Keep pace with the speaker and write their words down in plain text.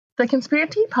The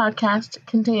Conspiracy Podcast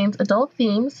contains adult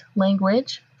themes,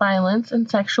 language, violence, and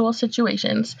sexual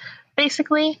situations.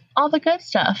 Basically, all the good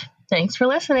stuff. Thanks for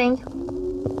listening.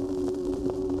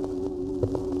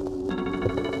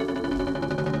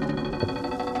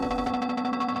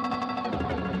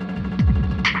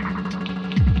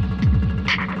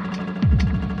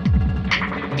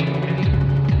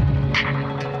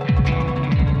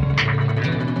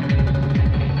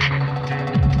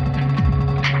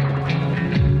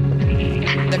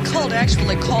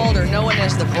 Actually called or known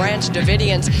as the Branch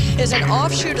Davidians, is an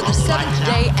offshoot of the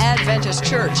Seventh-day Adventist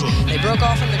Church. They broke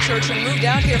off from the church and moved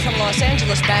out here from Los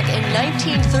Angeles back in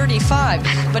 1935.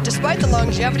 But despite the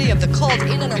longevity of the cult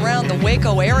in and around the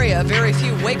Waco area, very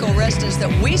few Waco residents that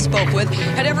we spoke with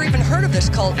had ever even heard of this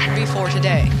cult before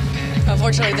today.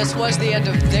 Unfortunately, this was the end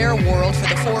of their world for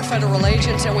the 4 federal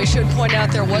agents, and we should point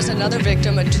out there was another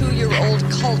victim. A 2-year-old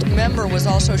cult member was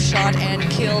also shot and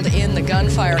killed in the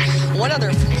gunfire. One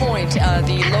other point,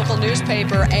 the local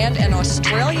newspaper and an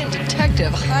Australian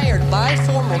detective hired by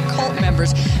former cult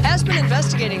members has been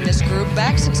investigating this group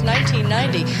back since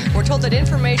 1990. We're told that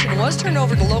information was turned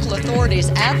over to local authorities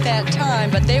at that time,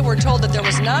 but they were told that there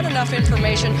was not enough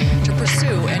information to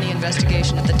pursue any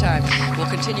investigation at the time. We'll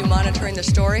continue monitoring the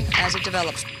story as it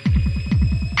develops.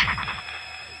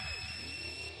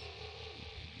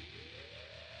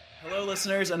 Hello,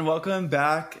 listeners, and welcome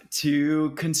back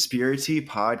to Conspiracy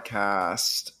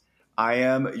Podcast. I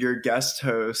am your guest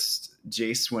host,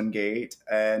 Jace Wingate,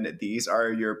 and these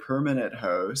are your permanent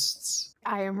hosts.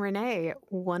 I am Renee,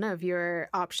 one of your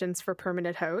options for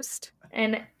permanent host.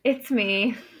 And it's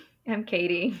me. I'm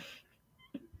Katie.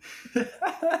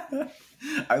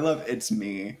 I love it's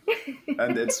me,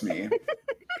 and it's me.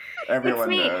 Everyone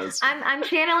knows. I'm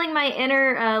channeling my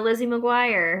inner Lizzie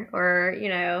McGuire, or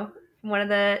one of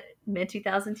the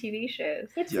mid-2000 TV shows.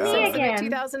 It's me again. The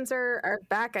mid-2000s are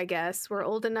back, I guess. We're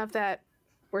old enough that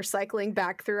we're cycling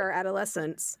back through our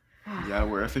adolescence. Yeah,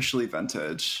 we're officially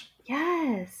vintage.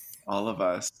 Yes. All of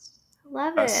us.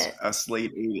 Love it. Us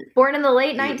late 80s. Born in the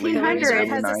late 1900s. It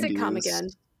has a sitcom again.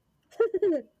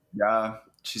 Yeah.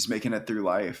 She's making it through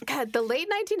life. God, the late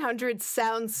 1900s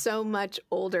sounds so much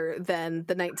older than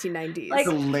the 1990s. Like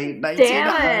the late 1900s.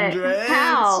 Damn it.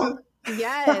 How?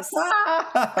 Yes.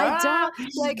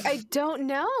 I don't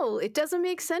know. It doesn't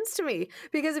make sense to me.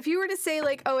 Because if you were to say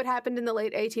like, oh, it happened in the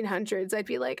late 1800s, I'd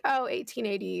be like, oh,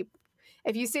 1880.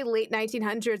 If you say late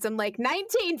 1900s, I'm like,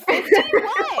 1950?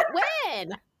 What?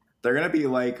 When? They're going to be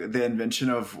like the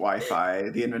invention of Wi-Fi.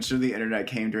 The invention of the internet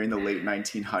came during the late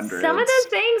 1900s. Some of the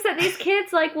things that these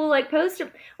kids will post,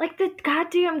 like the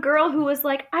goddamn girl who was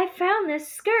like, I found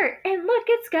this skirt and look,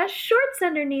 it's got shorts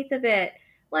underneath of it.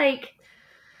 Like,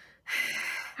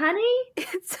 honey?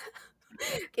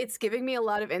 It's giving me a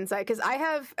lot of insight because I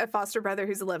have a foster brother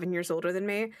who's 11 years older than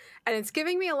me, and it's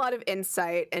giving me a lot of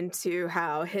insight into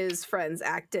how his friends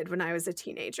acted when I was a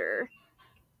teenager.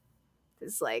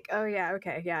 It's like, oh yeah,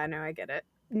 okay, yeah, no, I get it.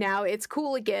 Now it's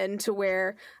cool again to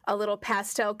wear a little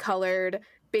pastel-colored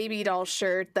baby doll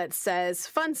shirt that says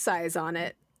fun size on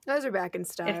it. Those are back in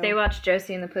style. If they watch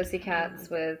Josie and the Pussycats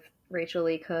with Rachel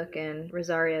Lee Cook and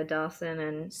Rosario Dawson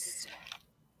and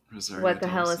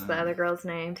hell is the other girl's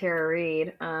name? Tara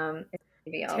Reid.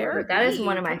 That is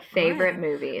one of my favorite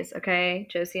movies, okay?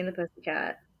 Josie and the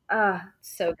Pussycat.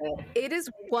 So good. It is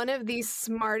one of the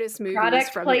smartest movies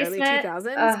Product from placement. the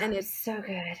early 2000s. And it's so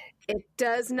good. It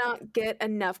does not get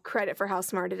enough credit for how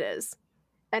smart it is.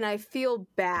 And I feel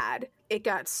bad. It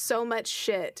got so much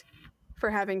shit for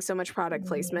having so much product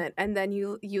placement. And then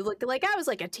you look like I was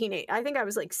like a teenage. I think I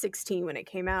was like 16 when it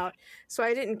came out. So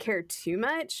I didn't care too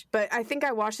much. But I think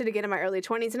I watched it again in my early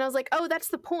 20s and I was like, oh, that's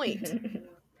the point.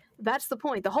 That's the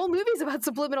point. The whole movie is about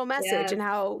subliminal message and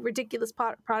how ridiculous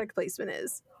product placement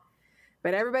is.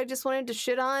 But everybody just wanted to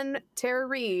shit on Tara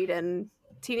Reid and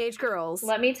teenage girls.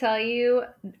 Let me tell you,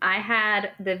 I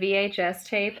had the VHS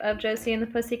tape of Josie and the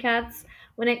Pussycats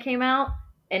when it came out,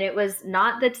 and it was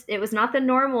not the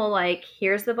normal like,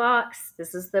 here's the box.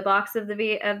 This is the box of the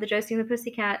Josie and the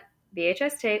Pussycat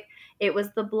VHS tape. It was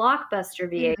the Blockbuster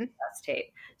VHS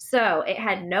tape. So it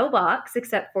had no box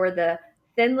except for the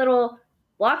thin little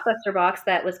Blockbuster box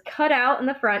that was cut out in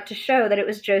the front to show that it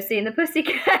was Josie and the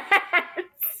Pussycats.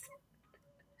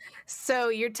 So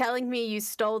you're telling me you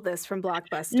stole this from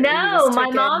Blockbuster? No, my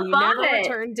mom bought never it.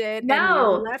 Returned it.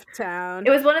 No, and you left town. It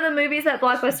was one of the movies that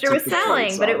Blockbuster was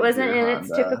selling, but it wasn't in its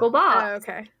typical box. Oh,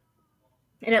 okay.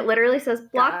 And it literally says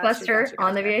Blockbuster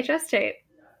on the VHS tape.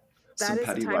 Some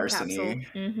petty larceny.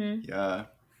 Mm-hmm. Yeah.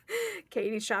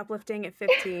 Katie's shoplifting at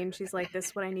 15. She's like, this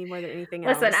is what I need more than anything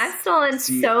else. Listen, I've stolen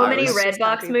so many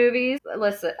Redbox movies.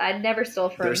 Listen, I never stole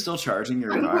from... They're still charging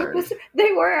your card.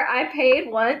 They were. I paid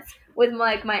once with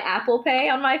like my Apple Pay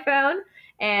on my phone,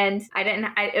 and I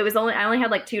only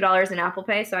had like $2 in Apple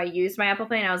Pay, so I used my Apple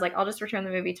Pay, and I was like, I'll just return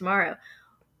the movie tomorrow.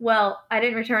 Well, I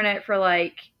didn't return it for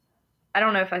like, I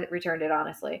don't know if I returned it,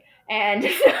 honestly. And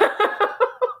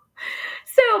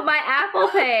so my Apple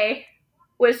Pay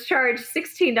was charged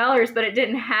 $16, but it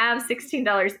didn't have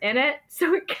 $16 in it,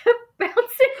 so it kept bouncing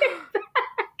it back.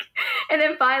 And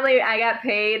then finally I got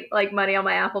paid like money on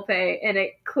my Apple Pay, and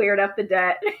it cleared up the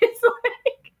debt. It's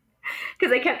like,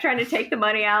 because I kept trying to take the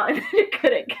money out and it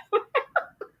couldn't come out.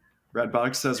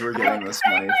 Redbox says we're getting this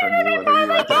money from you, whether you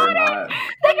like it or not.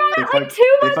 They got it like 2 months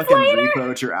later. They fucking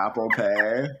repoed your Apple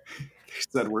Pay.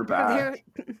 Said we're back.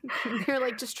 They're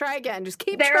like, just try again. Just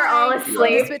keep They're trying. all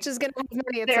asleep. This bitch is gonna have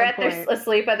money at They're some point.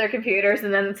 asleep at their computers,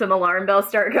 and then some alarm bells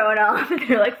start going off, and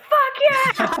they're like, "Fuck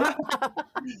yeah!"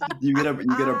 You get a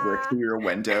brick through your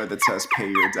window that says "Pay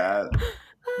your debt."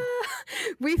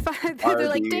 They're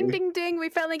like, ding, ding, ding. We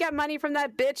finally got money from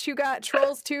that bitch who got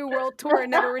Trolls 2 World Tour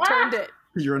and never returned it.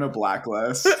 You're in a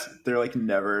blacklist. They're like,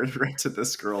 never rented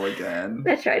this girl again.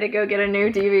 I tried to go get a new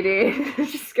DVD.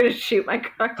 Just gonna shoot my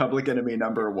car. Public enemy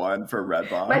 #1 for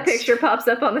Redbox. My picture pops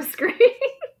up on the screen.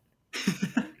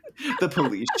 The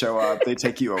police show up. They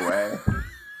take you away.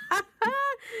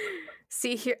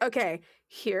 See here. Okay,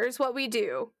 here's what we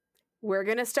do. We're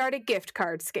gonna start a gift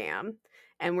card scam,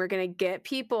 and we're gonna get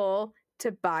people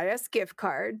to buy us gift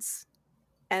cards,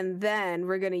 and then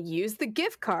we're gonna use the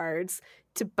gift cards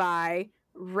to buy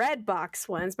Redbox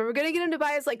ones, but we're going to get them to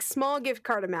buy us like small gift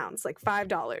card amounts, like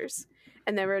 $5.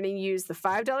 And then we're going to use the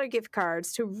 $5 gift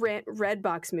cards to rent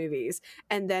Redbox movies.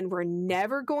 And then we're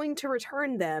never going to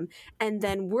return them. And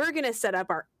then we're going to set up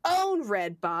our own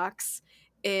Redbox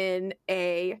in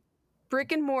a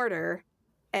brick and mortar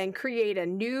and create a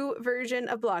new version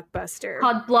of Blockbuster.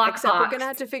 Called Blockbox. Except we're going to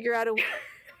have to figure out a...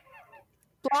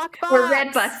 Blockbox. Or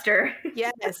Redbuster.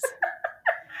 Yes.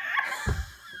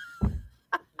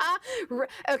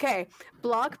 Okay,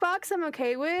 Blockbox I'm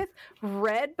okay with.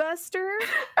 Redbuster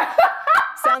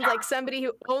sounds like somebody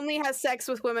who only has sex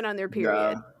with women on their period.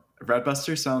 Yeah.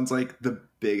 Redbuster sounds like the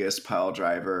biggest pile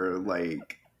driver,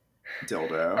 like,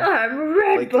 dildo. I'm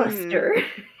Redbuster.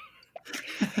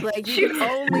 Like, you can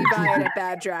only buy it at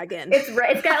Bad Dragon. It's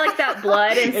got like that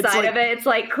blood inside of it. It's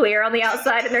like clear on the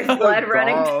outside and there's blood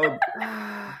running.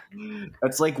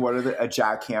 That's like, what are a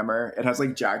jackhammer? It has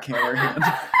like jackhammer hands.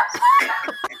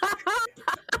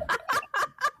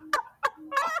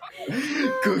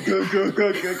 Go.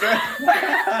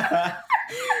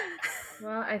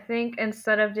 Well, I think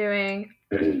instead of doing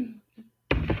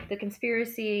the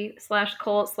conspiracy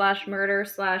 /cult /murder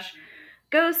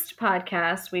 /ghost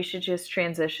podcast, we should just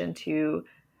transition to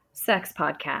sex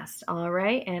podcast. All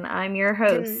right. And I'm your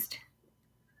host.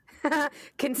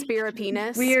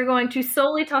 Conspirapenis. We are going to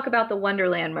solely talk about the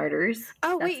Wonderland murders.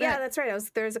 Oh, wait. Yeah, that's right.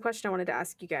 There's a question I wanted to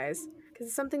ask you guys, because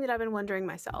it's something that I've been wondering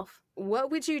myself.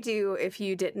 What would you do if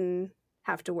you didn't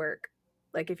have to work?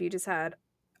 Like, if you just had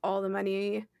all the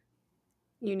money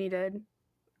you needed,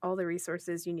 all the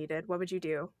resources you needed, what would you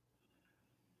do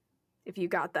if you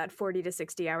got that 40 to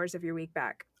 60 hours of your week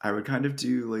back? I would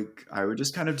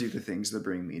just kind of do the things that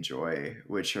bring me joy,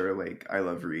 which are like, I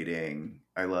love reading.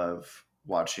 I love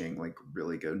watching like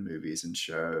really good movies and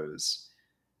shows,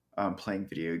 playing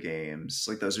video games.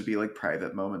 Like, those would be like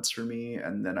private moments for me.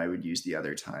 And then I would use the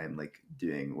other time like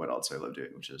doing what else I love doing,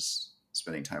 which is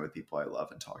spending time with people I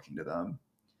love and talking to them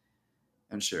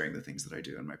and sharing the things that I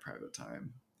do in my private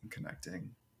time and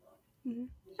connecting. Mm-hmm.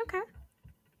 Okay.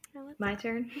 My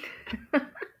turn.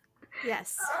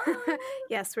 Yes.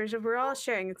 Yes, we're all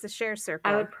sharing. It's a share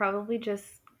circle. I would probably just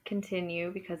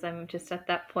continue, because I'm just at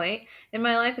that point in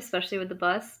my life, especially with the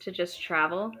bus, to just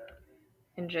travel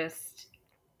and just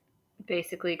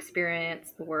basically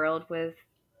experience the world with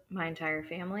my entire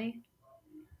family,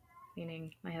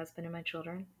 meaning my husband and my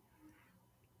children,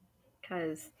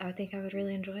 because I think I would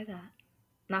really enjoy that.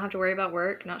 Not have to worry about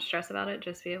work, not stress about it,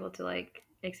 just be able to like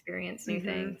experience new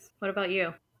things. What about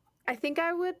you? I think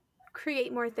I would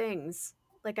create more things.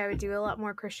 Like, I would do a lot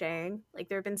more crocheting. Like,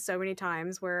 there have been so many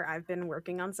times where I've been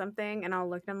working on something and I'll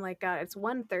look and I'm like, God, it's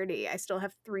 1:30. I still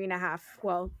have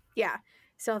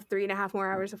 3.5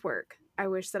 more hours of work. I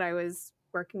wish that I was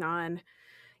working on,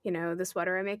 the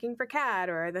sweater I'm making for Kat,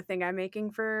 or the thing I'm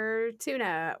making for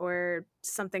Tuna, or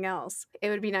something else. It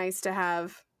would be nice to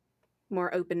have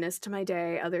more openness to my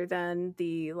day other than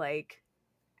the like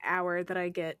hour that I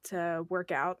get to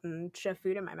work out and shove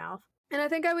food in my mouth. And I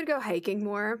think I would go hiking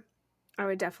more. I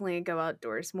would definitely go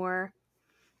outdoors more.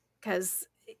 because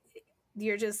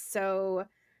you're just so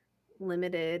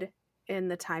limited in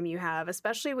the time you have,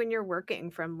 especially when you're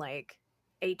working from like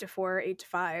 8 to 4, 8 to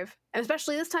 5, and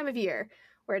especially this time of year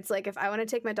where it's like if I want to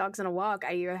take my dogs on a walk,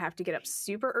 I either have to get up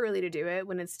super early to do it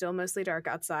when it's still mostly dark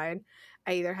outside.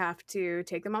 I either have to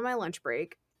take them on my lunch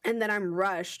break, and then I'm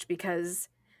rushed because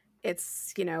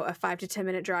it's, a 5 to 10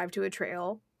 minute drive to a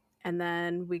trail, and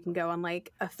then we can go on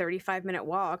like a 35-minute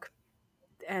walk,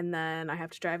 and then I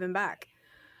have to drive him back.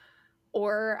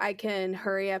 Or I can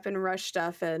hurry up and rush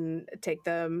stuff and take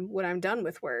them when I'm done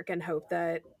with work and hope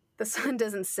that the sun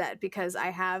doesn't set, because I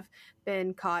have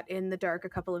been caught in the dark a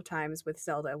couple of times with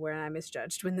Zelda where I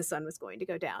misjudged when the sun was going to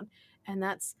go down. And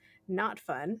that's not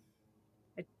fun.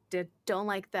 I don't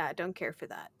like that. Don't care for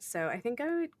that. So I think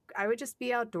I would just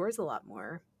be outdoors a lot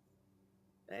more.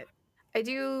 But I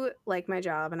do like my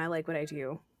job and I like what I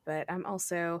do. But I'm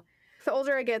also, the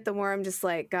older I get, the more I'm just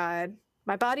like, God,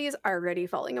 my body is already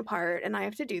falling apart and I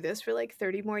have to do this for like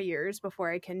 30 more years before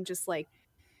I can just like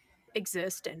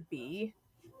exist and be.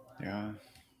 Yeah.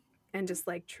 And just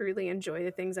like truly enjoy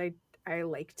the things I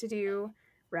like to do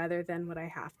rather than what I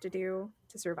have to do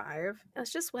to survive.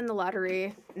 Let's just win the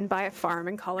lottery and buy a farm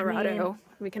in Colorado.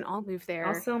 We can all move there.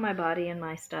 I'll sell my body and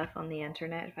my stuff on the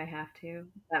internet if I have to.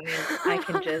 That means I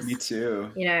can just... Me too.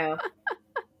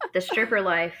 The stripper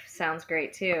life sounds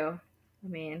great too. I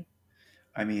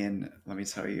mean, let me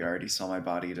tell you, I already saw my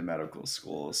body to medical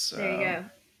school, so... There you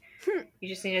go. You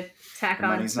just need to tack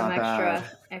on some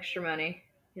extra money.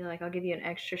 You're like, I'll give you an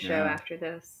extra show after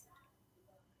this.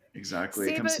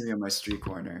 Exactly. Come see me on my street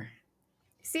corner.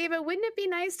 See, but wouldn't it be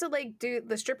nice to like do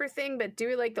the stripper thing, but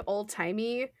do like the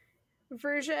old-timey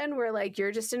version where like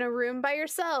you're just in a room by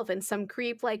yourself and some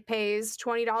creep like pays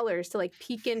 $20 to like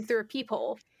peek in through a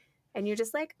peephole. And you're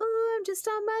just like, oh, I'm just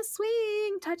on my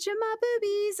swing, touching my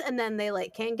boobies. And then they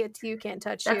like can't get to you, can't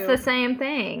touch you. That's the same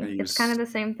thing. It's kind of the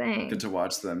same thing. Get to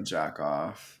watch them jack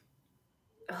off.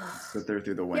 Sit there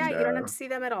through the window. Yeah, you don't have to see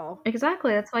them at all.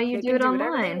 Exactly. That's why you do it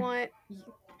online. They want.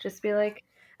 Just be like,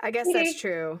 I guess that's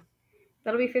true.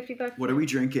 That'll be $50. What are we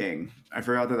drinking? I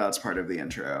forgot that that's part of the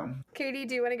intro. Katie,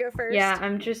 do you want to go first? Yeah,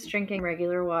 I'm just drinking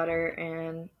regular water,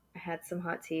 and I had some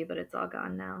hot tea, but it's all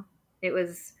gone now. It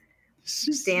was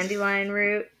dandelion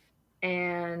root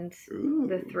and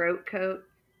the throat coat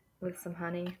with some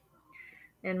honey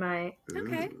in my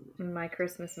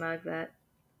Christmas mug that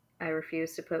I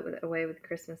refuse to put away with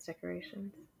Christmas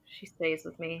decorations. She stays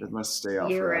with me. It must stay out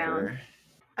year forever. round.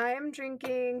 I am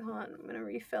drinking, hold on, I'm going to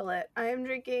refill it. I am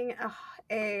drinking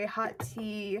a hot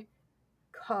tea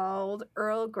called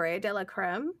Earl Grey de la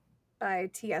Creme by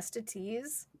Tiesta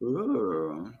Teas.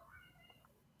 Ooh.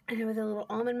 And with a little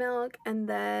almond milk. And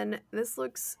then this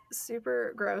looks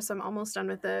super gross. I'm almost done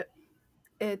with it.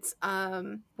 It's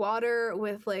water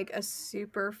with like a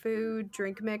superfood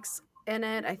drink mix in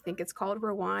it. I think it's called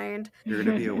Rewind. You're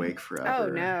going to be awake forever. Oh,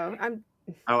 no.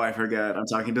 I forget. I'm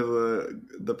talking to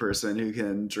the person who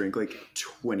can drink like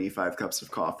 25 cups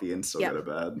of coffee and still go to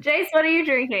bed. Jace, what are you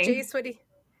drinking? Jace, what do you...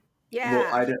 Yeah.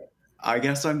 Well, I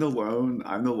guess I'm the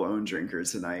lone drinker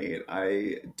tonight.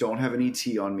 I don't have any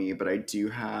tea on me, but I do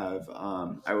have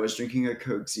I was drinking a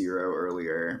Coke Zero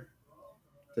earlier,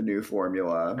 the new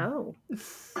formula. Oh.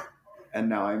 And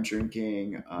now I'm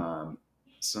drinking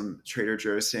some Trader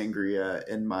Joe's sangria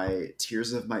in my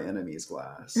Tears of My Enemies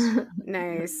glass.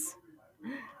 Nice.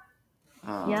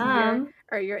 Yum.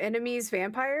 Are your enemies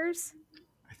vampires?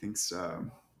 I think so.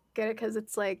 Get it? Because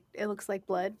it's like, it looks like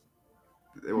blood.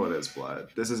 Well, it is blood.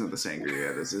 This isn't the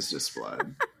sangria. This is just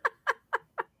blood.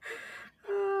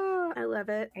 Oh, I love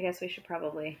it. I guess we should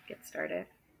probably get started.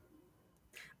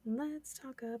 Let's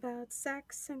talk about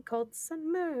sex and cults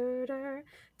and murder.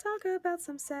 Talk about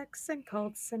some sex and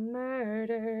cults and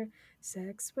murder.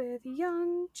 Sex with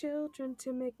young children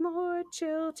to make more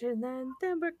children, and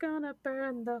then we're gonna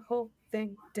burn the whole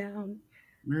thing down.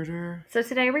 Murder. So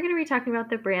today we're going to be talking about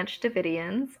the Branch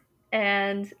Davidians,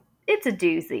 and it's a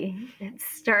doozy. It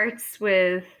starts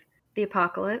with the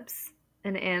apocalypse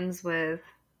and ends with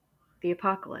the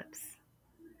apocalypse.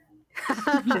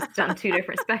 Just on two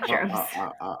different spectrums.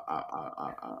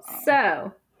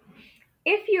 So,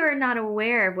 if you are not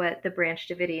aware of what the Branch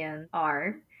Davidians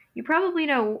are, you probably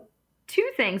know two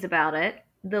things about it.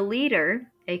 The leader,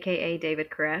 aka David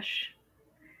Koresh,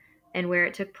 and where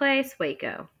it took place,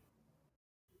 Waco.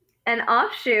 An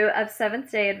offshoot of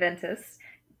Seventh-day Adventists,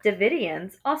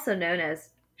 Davidians, also known as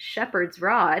Shepherd's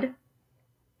Rod.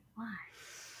 Why?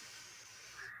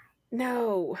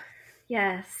 No.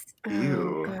 Yes.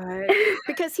 Ew. Oh, God.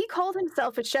 Because he called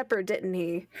himself a shepherd, didn't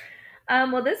he?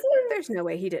 Well, this is... There's no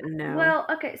way he didn't know. Well,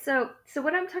 okay, so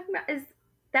what I'm talking about is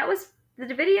that was The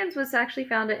Davidians was actually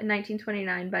founded in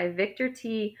 1929 by Victor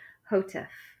T. Houteff.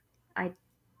 I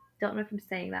don't know if I'm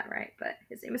saying that right, but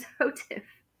his name is Houteff.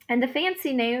 And the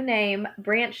fancy new name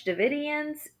Branch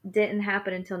Davidians didn't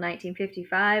happen until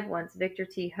 1955, once Victor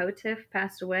T. Houteff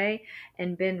passed away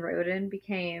and Ben Roden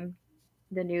became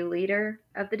the new leader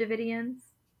of the Davidians.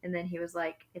 And then he was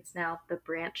like, it's now the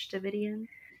Branch Davidians.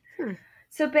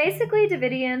 So basically,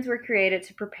 Davidians were created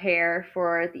to prepare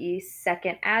for the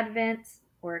second advent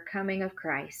or coming of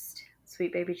Christ.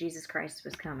 Sweet baby Jesus Christ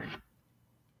was coming.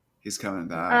 He's coming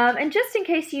back. And just in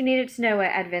case you needed to know what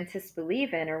Adventists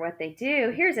believe in or what they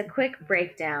do, here's a quick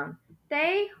breakdown.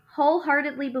 They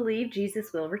wholeheartedly believe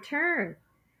Jesus will return.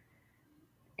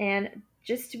 And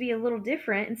just to be a little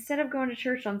different, instead of going to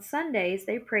church on Sundays,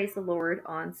 they praise the Lord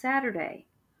on Saturday.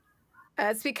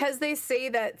 It's because they say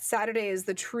that Saturday is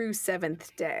the true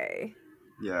seventh day.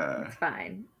 Yeah. It's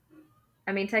fine.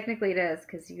 I mean, technically it is,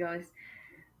 because you always...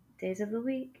 Days of the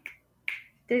week.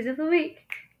 Days of the week.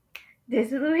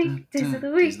 Days of the week. Days of the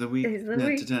week. Days of the week. Days of the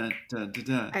week.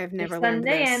 I have never there's learned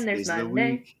Sunday this. and there's Days of the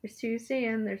Monday. week. There's Tuesday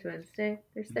and there's Wednesday.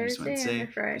 There's Thursday and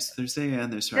there's Friday. There's Thursday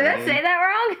and there's Friday. Did I say that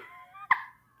wrong?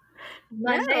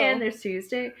 Monday No. and there's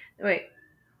Tuesday. Wait.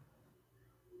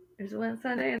 There's one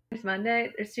Sunday and there's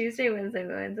Monday. There's Tuesday, Wednesday.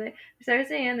 There's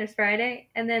Thursday and there's Friday.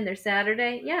 And then there's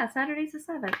Saturday. Yeah, Saturday's the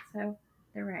 7th. So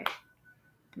they're right.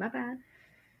 My bad.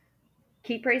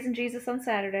 Keep praising Jesus on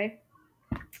Saturday.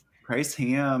 Praise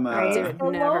him. I do it the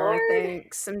never. Lord.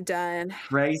 Thanks. I'm done.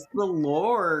 Praise the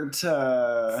Lord.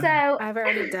 So I've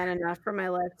already done enough for my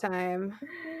lifetime.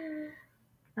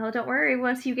 oh, don't worry.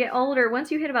 Once you get older, once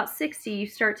you hit about 60, you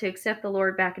start to accept the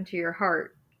Lord back into your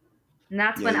heart. And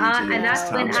that's when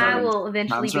I will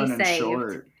eventually be saved.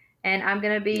 Short. And I'm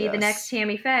going to be the Yes. next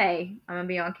Tammy Faye. I'm going to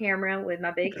be on camera with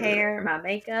my big hair, my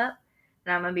makeup,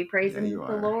 and I'm going to be praising you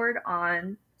the are. Lord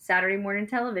on Saturday morning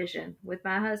television with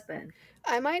my husband.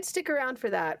 I might stick around for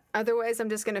that. Otherwise, I'm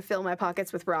just going to fill my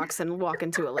pockets with rocks and walk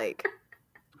into a lake.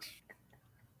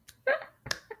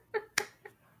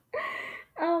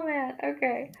 Oh, man.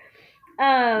 Okay.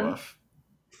 Woof.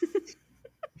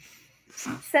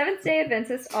 Seventh-day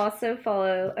Adventists also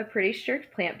follow a pretty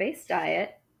strict plant-based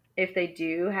diet. If they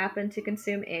do happen to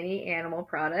consume any animal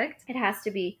product, it has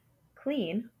to be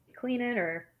clean. Clean it,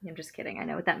 or I'm just kidding. I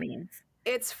know what that means.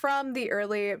 It's from the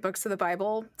early books of the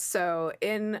Bible. So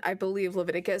in, I believe,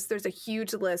 Leviticus, there's a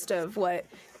huge list of what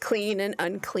clean and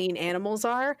unclean animals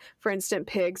are. For instance,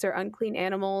 pigs are unclean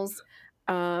animals.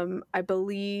 I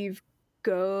believe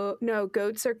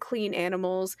goats are clean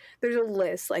animals. There's a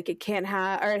list. Like it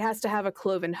has to have a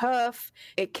cloven hoof.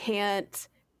 It can't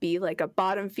be like a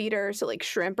bottom feeder. So like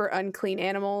shrimp are unclean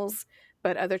animals,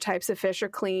 but other types of fish are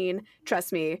clean.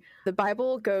 Trust me, the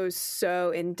Bible goes so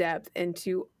in depth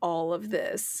into all of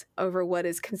this over what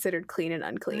is considered clean and I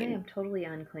unclean. am totally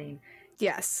unclean.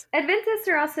 Yes. Adventists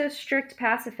are also strict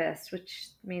pacifists, which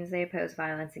means they oppose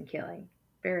violence and killing.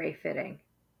 Very fitting.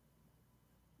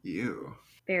 You.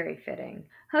 Very fitting.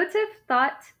 Houteff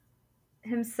thought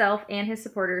himself and his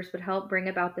supporters would help bring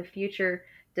about the future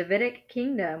Davidic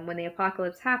kingdom when the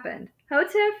apocalypse happened.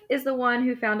 Houteff is the one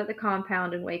who founded the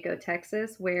compound in Waco,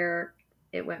 Texas, where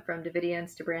it went from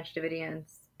Davidians to Branch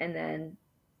Davidians, and then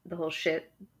the whole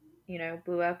shit,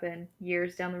 blew up in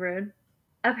years down the road.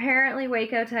 Apparently,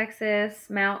 Waco, Texas,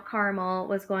 Mount Carmel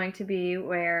was going to be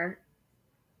where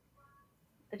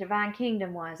the divine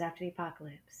kingdom was after the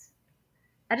apocalypse.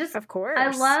 Of course.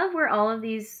 I love where all of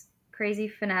these crazy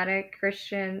fanatic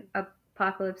Christian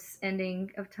apocalypse ending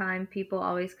of time people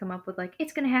always come up with, like,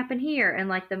 it's going to happen here, and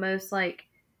like the most like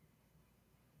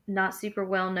not super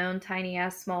well known tiny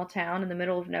ass small town in the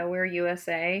middle of nowhere,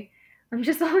 USA. I'm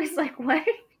just always like, what?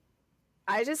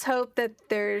 I just hope that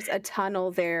there's a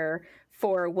tunnel there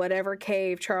for whatever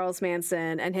cave Charles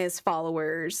Manson and his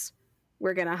followers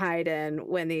were going to hide in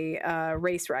when the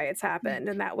race riots happened,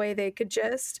 and that way they could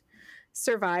just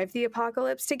survive the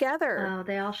apocalypse together. Oh,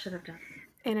 they all should have done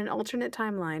it. In an alternate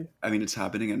timeline. I mean, it's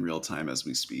happening in real time as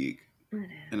we speak. It is.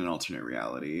 In an alternate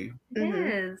reality. It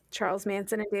is. Charles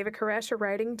Manson and David Koresh are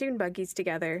riding dune buggies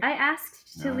together. I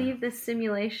asked to leave this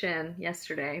simulation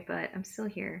yesterday, but I'm still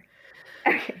here.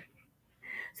 Okay.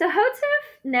 So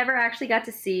Houteff never actually got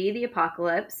to see the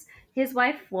apocalypse. His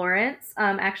wife Florence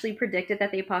actually predicted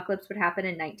that the apocalypse would happen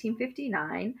in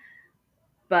 1959,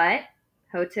 but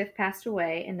Houteff passed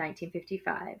away in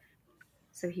 1955.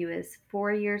 So he was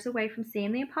 4 years away from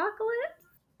seeing the apocalypse.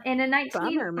 And in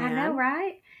Bummer, man. I know,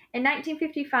 right? In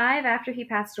 1955, after he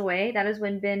passed away, that is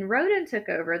when Ben Roden took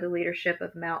over the leadership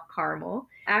of Mount Carmel,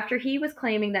 after he was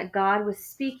claiming that God was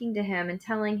speaking to him and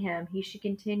telling him he should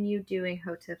continue doing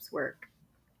Houteff's work.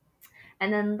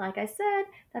 And then, like I said,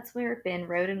 that's where Ben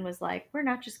Roden was like, we're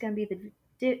not just going to be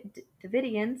the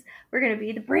Davidians, we're going to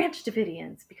be the Branch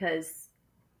Davidians, because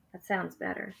that sounds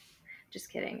better.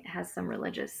 Just kidding. It has some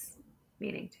religious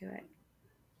meaning to it.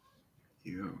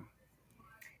 You.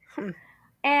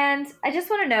 And I just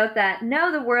want to note that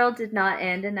no, the world did not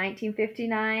end in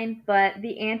 1959, but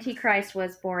the Antichrist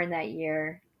was born that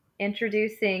year,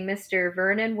 introducing Mr.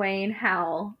 Vernon Wayne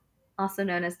Howell, also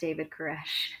known as David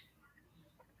Koresh.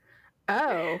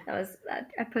 Oh,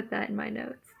 I put that in my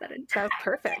notes. that was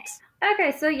perfect.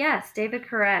 Okay, so yes, David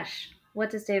Koresh. What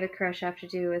does David Koresh have to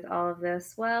do with all of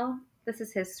this? Well, this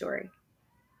is his story.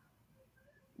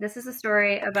 This is a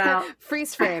story about...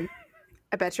 Freeze frame.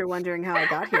 I bet you're wondering how I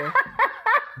got here.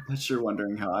 I bet you're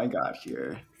wondering how I got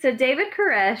here. So David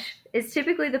Koresh is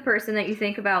typically the person that you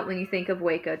think about when you think of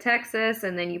Waco, Texas,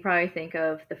 and then you probably think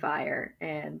of the fire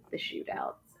and the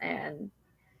shootouts and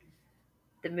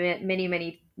the many,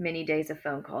 many, many days of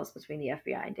phone calls between the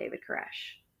FBI and David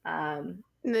Koresh.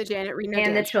 The Janet Reno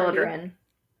and the children.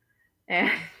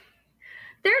 And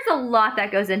there's a lot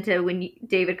that goes into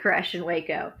David Koresh in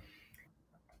Waco.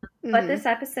 Mm-hmm. But this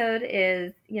episode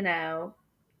is,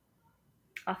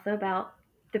 also about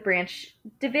the Branch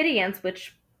Davidians,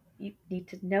 which you need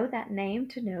to know that name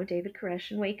to know David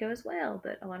Koresh in Waco as well,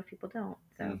 but a lot of people don't.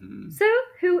 So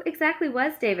who exactly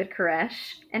was David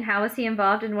Koresh, and how was he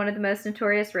involved in one of the most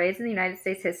notorious raids in the United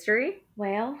States history?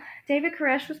 Well, David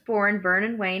Koresh was born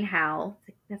Vernon Wayne Howell.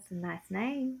 That's a nice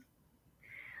name.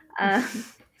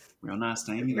 Real nice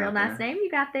name you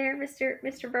got there,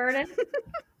 Mr. Vernon.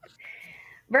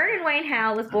 Vernon Wayne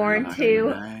Howell was born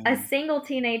to a single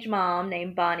teenage mom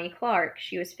named Bonnie Clark.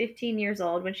 She was 15 years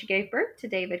old when she gave birth to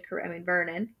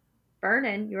Vernon.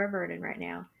 Vernon, you are Vernon right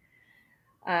now.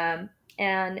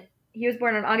 And he was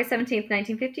born on August 17th,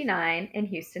 1959 in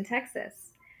Houston,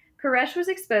 Texas. Koresh was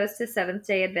exposed to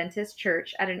Seventh-day Adventist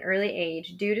Church at an early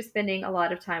age due to spending a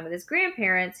lot of time with his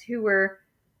grandparents, who were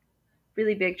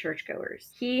really big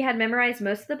churchgoers. He had memorized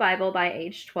most of the Bible by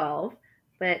age 12.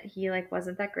 But he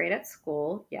wasn't that great at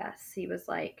school. Yes, he was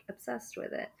obsessed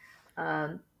with it.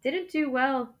 Didn't do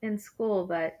well in school,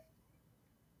 but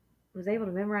was able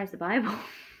to memorize the Bible.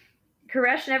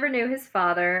 Koresh never knew his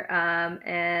father,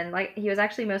 and he was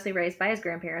actually mostly raised by his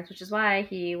grandparents, which is why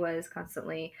he was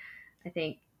constantly, I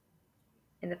think,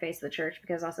 in the face of the church.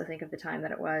 Because also think of the time that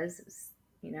it was.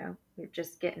 We're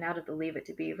just getting out of the Leave It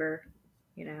to Beaver,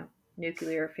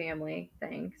 nuclear family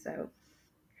thing. So.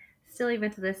 Still,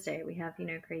 even to this day, we have,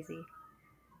 crazy,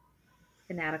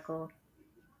 fanatical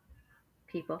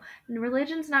people. And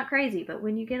religion's not crazy, but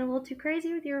when you get a little too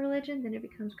crazy with your religion, then it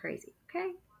becomes crazy,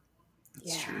 okay?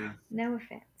 That's true. No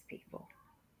offense, people.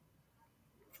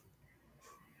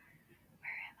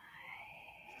 Where am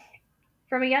I?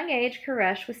 From a young age,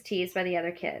 Koresh was teased by the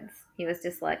other kids. He was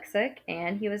dyslexic,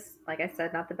 and he was, like I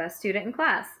said, not the best student in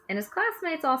class. And his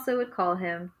classmates also would call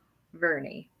him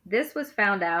Vernie. This was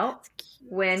found out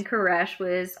when Koresh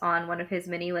was on one of his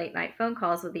many late-night phone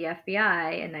calls with the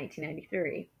FBI in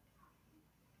 1993.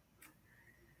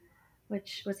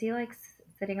 Which, was he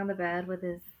sitting on the bed with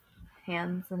his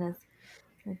hands in his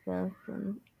this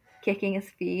and kicking his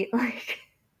feet?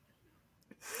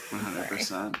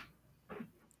 100%.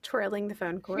 Twirling the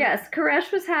phone cord. Yes,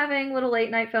 Koresh was having little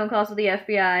late-night phone calls with the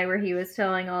FBI where he was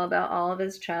telling all about all of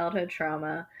his childhood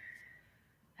trauma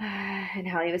and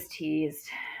how he was teased.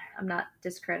 I'm not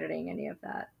discrediting any of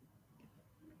that.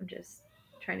 I'm just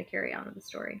trying to carry on with the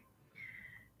story.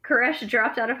 Koresh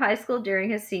dropped out of high school during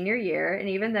his senior year, and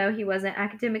even though he wasn't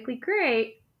academically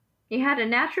great, he had a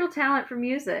natural talent for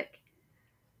music,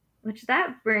 which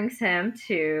that brings him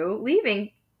to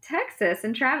leaving Texas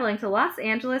and traveling to Los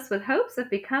Angeles with hopes of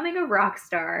becoming a rock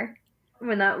star.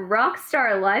 When that rock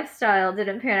star lifestyle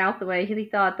didn't pan out the way he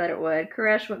thought that it would,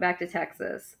 Koresh went back to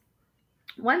Texas.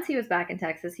 Once he was back in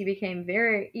Texas, he became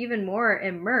even more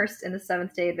immersed in the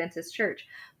Seventh-day Adventist Church,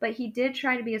 but he did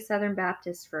try to be a Southern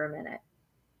Baptist for a minute.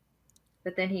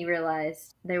 But then he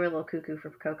realized they were a little cuckoo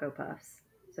for Cocoa Puffs,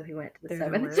 so he went to the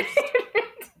Seventh-day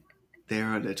Adventist.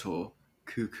 They're a little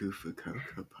cuckoo for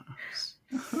Cocoa Puffs.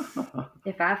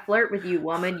 If I flirt with you,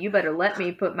 woman, you better let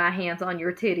me put my hands on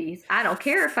your titties. I don't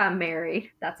care if I'm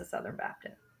married. That's a Southern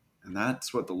Baptist. And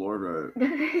that's what the Lord wrote. Is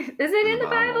it in the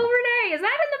Bible, Renee? Is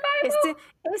that in the Bible?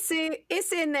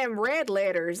 It's in them red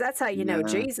letters. That's how you know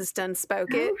Jesus done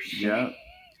spoke it. Yeah.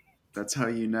 That's how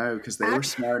you know, because they were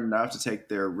smart enough to take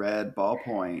their red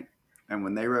ballpoint, and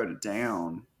when they wrote it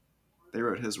down, they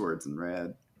wrote his words in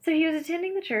red. So he was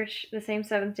attending the church, the same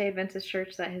Seventh-day Adventist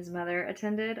church that his mother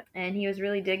attended, and he was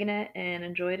really digging it and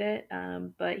enjoyed it,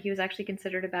 but he was actually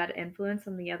considered a bad influence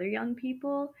on the other young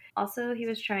people. Also, he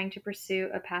was trying to pursue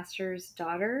a pastor's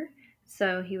daughter,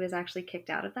 So he was actually kicked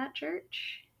out of that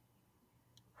church.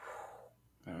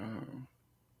 Oh.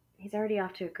 He's already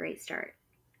off to a great start.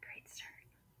 Great start.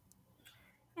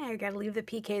 Yeah, you gotta leave the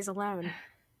PKs alone.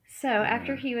 So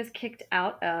after he was kicked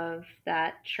out of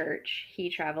that church, he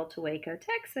traveled to Waco,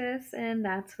 Texas, and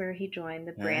that's where he joined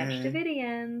the Branch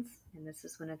Davidians. And this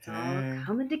is when it's all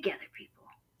coming together, people.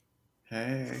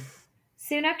 Hey.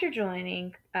 Soon after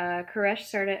joining, Koresh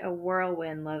started a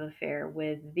whirlwind love affair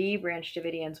with the Branch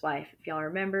Davidians' wife. If y'all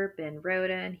remember, Ben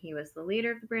Roden, he was the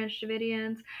leader of the Branch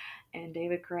Davidians, and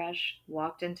David Koresh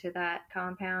walked into that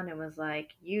compound and was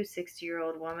like, "You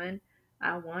 60-year-old woman,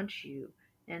 I want you."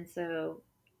 And so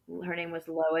her name was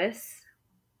Lois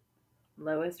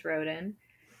Roden.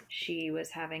 She was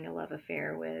having a love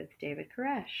affair with David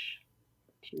Koresh.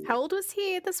 How old was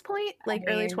he at this point? Like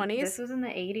early 20s? This was in the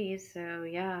 80s, so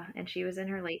yeah. And she was in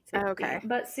her late 60s. Okay.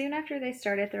 But soon after they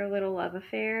started their little love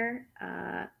affair,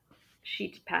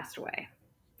 she passed away.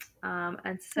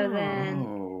 And so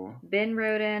then Ben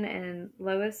Roden and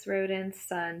Lois Roden's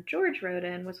son, George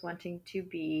Roden, was wanting to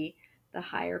be the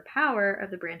higher power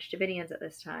of the Branch Davidians at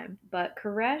this time. But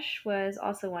Koresh was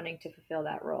also wanting to fulfill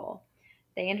that role.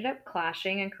 They ended up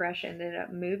clashing, and Koresh ended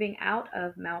up moving out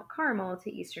of Mount Carmel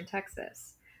to eastern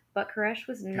Texas. But Koresh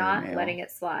was not letting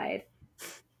it slide.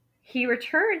 He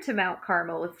returned to Mount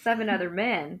Carmel with 7 other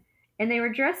men, and they were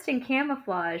dressed in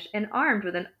camouflage and armed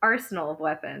with an arsenal of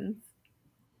weapons.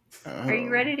 Oh. Are you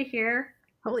ready to hear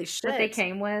Holy shit. what they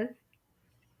came with?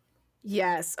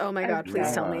 Yes. Oh my God,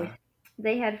 please tell me.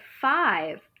 They had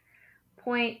 5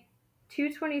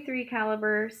 .223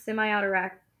 caliber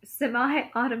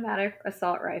semi-automatic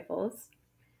assault rifles.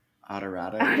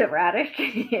 Autoerotic.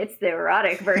 It's the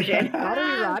erotic version.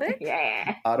 Autoerotic?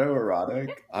 Yeah.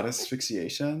 Autoerotic?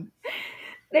 Autoasphyxiation?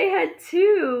 They had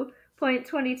 2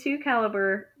 .22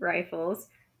 caliber rifles,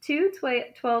 2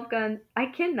 12 gun. I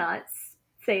cannot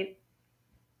say.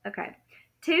 Okay.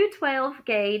 2 12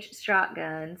 gauge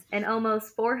shotguns and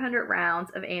almost 400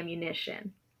 rounds of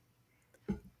ammunition.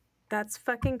 That's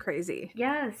fucking crazy.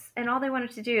 Yes, and all they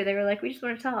wanted to do, they were like, we just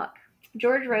want to talk.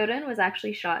 George Roden was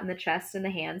actually shot in the chest and the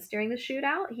hands during the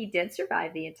shootout. He did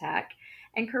survive the attack,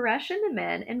 and Koresh and the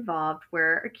men involved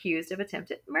were accused of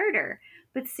attempted murder.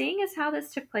 But seeing as how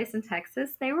this took place in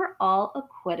Texas, they were all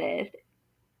acquitted.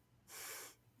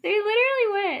 They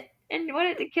literally went and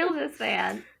wanted to kill this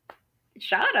man,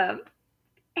 shot him,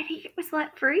 and he was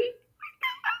let free.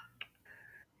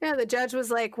 Yeah, the judge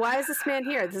was like, why is this man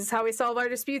here? This is how we solve our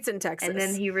disputes in Texas. And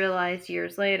then he realized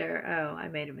years later, oh, I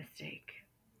made a mistake.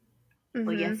 Mm-hmm.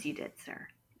 Well, yes, you did, sir.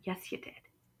 Yes, you did.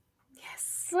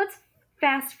 Yes. So let's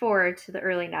fast forward to the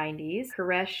early 90s.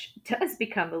 Koresh does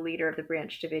become the leader of the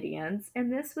Branch Davidians,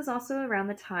 and this was also around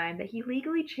the time that he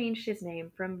legally changed his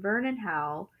name from Vernon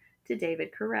Howell to David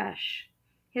Koresh.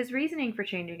 His reasoning for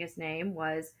changing his name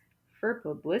was for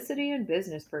publicity and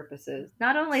business purposes.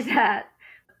 Not only that,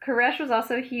 Koresh was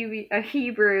also a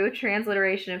Hebrew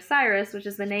transliteration of Cyrus, which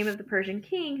is the name of the Persian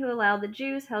king who allowed the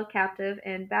Jews held captive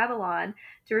in Babylon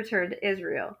to return to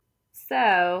Israel.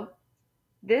 So,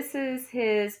 this is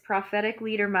his prophetic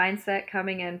leader mindset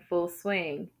coming in full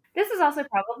swing. This is also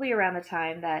probably around the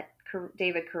time that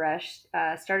David Koresh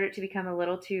started to become a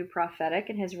little too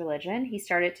prophetic in his religion. He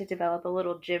started to develop a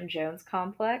little Jim Jones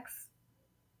complex,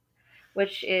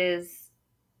 which is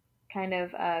kind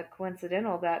of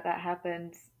coincidental that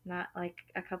happened not like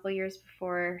a couple years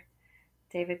before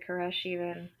David Koresh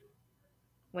even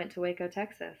went to Waco,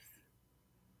 Texas.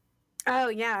 Oh,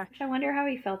 yeah. Which I wonder how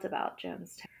he felt about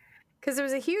Jones. Because it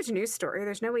was a huge news story.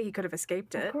 There's no way he could have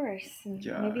escaped it. Of course. And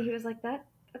maybe he was like, that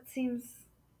seems,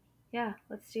 yeah,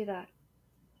 let's do that.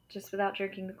 Just without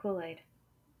drinking the Kool-Aid.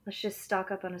 Let's just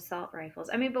stock up on assault rifles.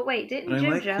 I mean, but wait, didn't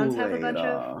Jim Jones have a bunch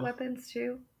of weapons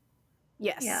too?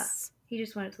 Yes. Yeah. He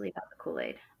just wanted to leave out the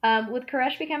Kool-Aid. With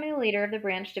Koresh becoming the leader of the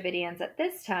Branch Davidians at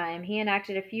this time, he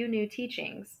enacted a few new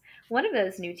teachings. One of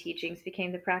those new teachings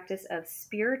became the practice of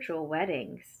spiritual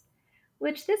weddings,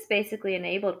 which this basically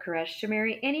enabled Koresh to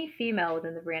marry any female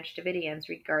within the Branch Davidians,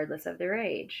 regardless of their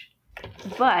age.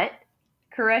 But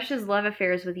Koresh's love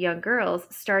affairs with young girls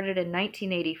started in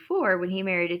 1984 when he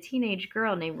married a teenage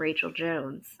girl named Rachel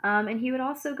Jones. And he would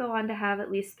also go on to have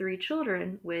at least 3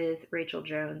 children with Rachel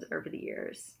Jones over the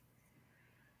years.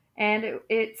 And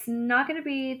it's not going to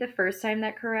be the first time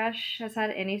that Koresh has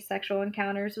had any sexual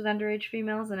encounters with underage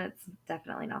females, and it's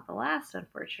definitely not the last,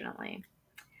 unfortunately.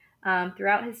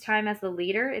 Throughout his time as the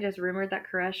leader, it is rumored that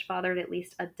Koresh fathered at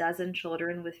least 12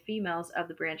 children with females of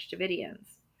the Branch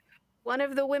Davidians. One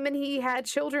of the women he had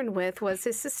children with was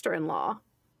his sister-in-law,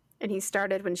 and he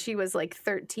started when she was like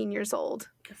 13 years old.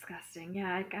 Disgusting.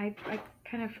 Yeah, I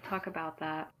kind of talk about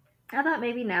that. I thought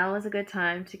maybe now is a good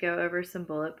time to go over some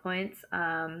bullet points.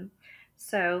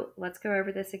 So let's go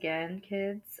over this again,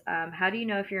 kids. How do you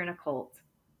know if you're in a cult?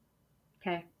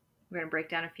 Okay, we're going to break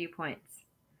down a few points.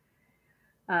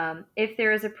 If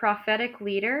there is a prophetic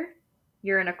leader,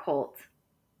 you're in a cult.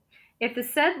 If the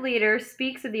said leader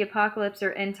speaks of the apocalypse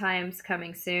or end times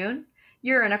coming soon,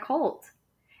 you're in a cult.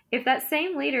 If that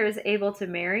same leader is able to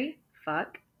marry,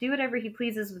 fuck, do whatever he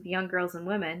pleases with young girls and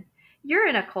women, you're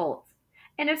in a cult.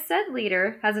 And if said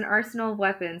leader has an arsenal of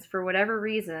weapons for whatever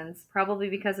reasons, probably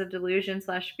because of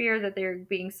delusion/fear that they're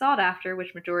being sought after,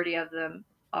 which majority of them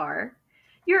are,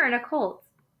 you're in a cult.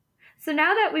 So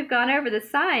now that we've gone over the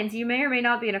signs you may or may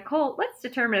not be in a cult, let's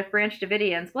determine if Branch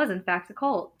Davidians was in fact a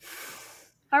cult.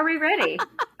 Are we ready?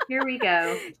 Here we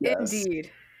go. Yes.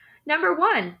 Indeed. Number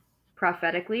 1,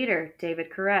 prophetic leader, David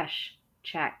Koresh.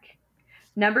 Check.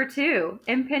 Number 2,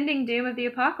 impending doom of the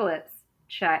apocalypse.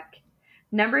 Check.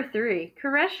 Number 3,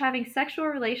 Koresh having sexual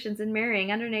relations and marrying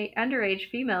underage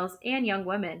females and young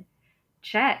women.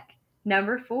 Check.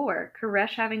 Number 4,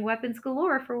 Koresh having weapons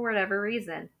galore for whatever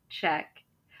reason. Check.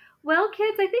 Well,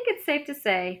 kids, I think it's safe to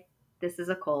say this is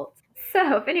a cult.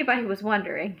 So, if anybody was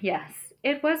wondering, yes,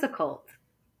 it was a cult.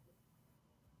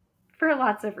 For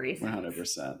lots of reasons.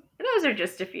 100%. Those are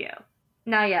just a few.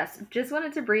 Now, yes, just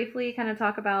wanted to briefly kind of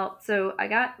talk about, so I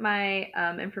got my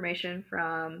information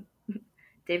from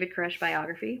David Koresh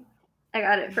biography. I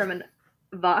got it from a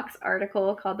Vox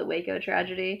article called The Waco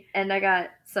Tragedy, and I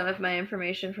got some of my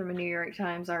information from a New York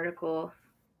Times article.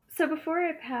 So before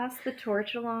I pass the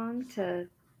torch along to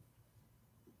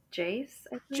Jace,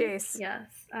 I think? Jace. Yes.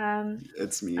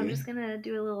 It's me. I'm just going to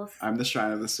do a little... I'm the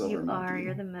shrine of the silver monkey.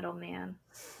 You're the middleman.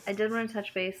 I did want to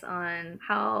touch base on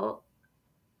how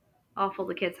awful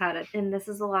the kids had it. And this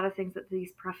is a lot of things that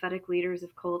these prophetic leaders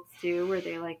of cults do, where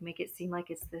they like make it seem like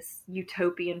it's this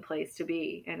utopian place to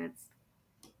be, and it's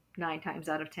 9 times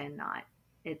out of 10 not.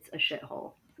 It's a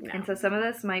shithole. No. And so some of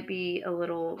this might be a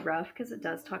little rough because it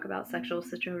does talk about sexual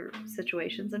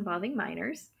situations involving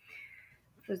minors.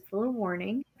 So it's a little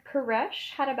warning.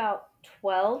 Koresh had about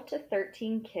 12 to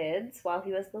 13 kids while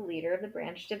he was the leader of the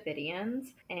Branch Davidians,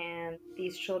 and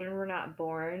these children were not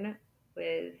born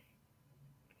with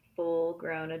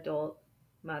full-grown adult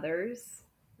mothers.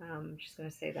 I'm just going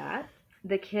to say that.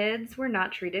 The kids were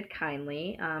not treated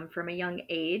kindly. From a young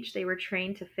age, they were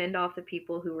trained to fend off the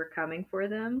people who were coming for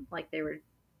them. Like, they were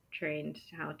trained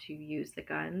how to use the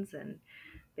guns and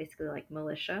basically like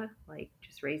militia, like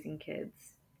just raising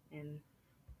kids. And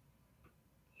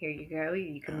here you go,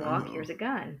 you can walk, here's a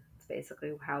gun. It's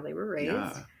basically how they were raised.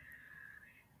 Yeah.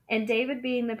 And David,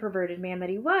 being the perverted man that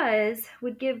he was,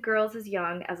 would give girls as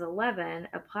young as 11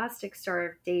 a plastic star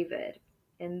of David.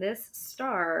 And this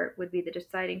star would be the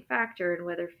deciding factor in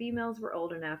whether females were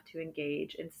old enough to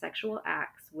engage in sexual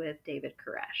acts with David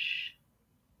Koresh.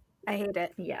 I hate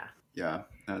it. Yeah. Yeah,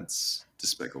 that's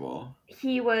despicable.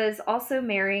 He was also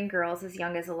marrying girls as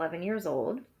young as 11 years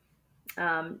old.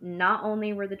 Not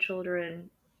only were the children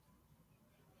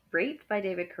raped by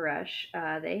David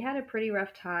Koresh, they had a pretty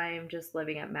rough time just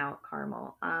living at Mount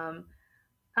Carmel.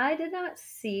 I did not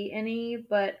see any,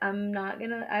 but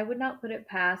I would not put it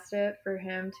past it for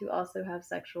him to also have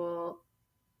sexual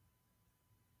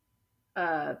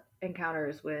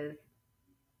encounters with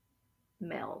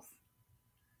males.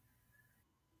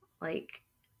 Like,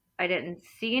 I didn't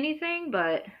see anything,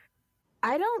 but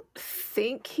I don't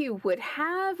think he would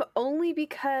have, only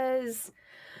because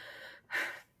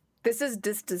this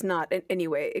does not in any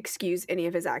way excuse any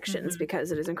of his actions,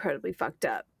 because it is incredibly fucked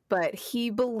up. But he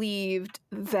believed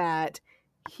that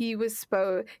he was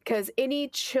supposed, because any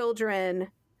children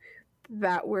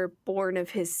that were born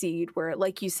of his seed were,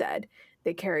 like you said,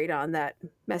 they carried on that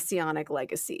messianic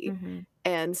legacy.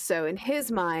 And so in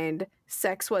his mind,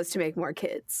 sex was to make more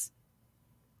kids.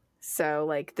 So,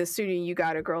 like, the sooner you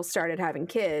got a girl started having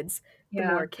kids, the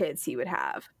more kids he would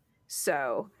have.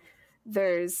 So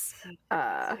there's,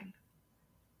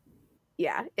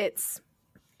 yeah, it's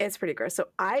pretty gross. So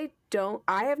I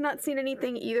have not seen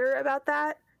anything either about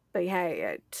that. But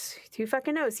hey, who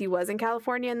fucking knows? He was in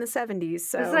California in the 70s.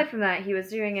 So aside from that, he was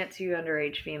doing it to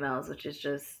underage females, which is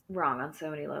just wrong on so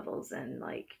many levels. And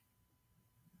like,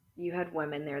 you had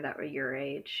women there that were your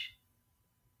age.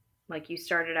 Like, you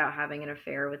started out having an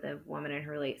affair with a woman in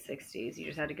her late 60s. You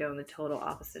just had to go on the total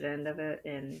opposite end of it.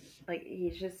 And, like,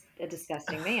 he's just a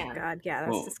disgusting man. God, yeah,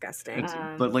 that's disgusting.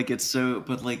 But, like, it's so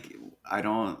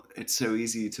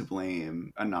easy to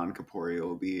blame a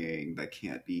non-corporeal being that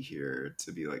can't be here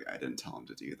to be like, I didn't tell him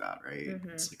to do that, right?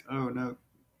 It's like, oh, no,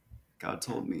 God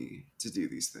told me to do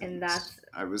these things. And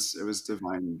it was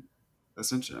divine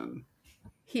ascension.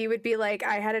 He would be like,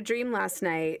 I had a dream last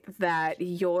night that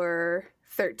your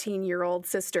 13-year-old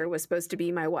sister was supposed to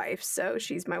be my wife, so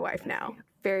she's my wife now.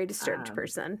 Very disturbed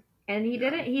person. And he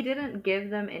didn't give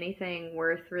them anything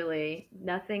worth really.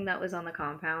 Nothing that was on the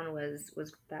compound was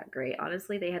that great.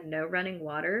 Honestly, they had no running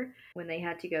water. When they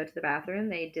had to go to the bathroom,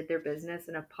 they did their business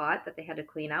in a pot that they had to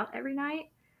clean out every night.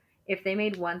 If they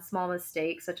made one small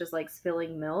mistake, such as like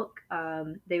spilling milk,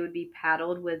 they would be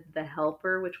paddled with the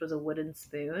helper, which was a wooden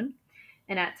spoon.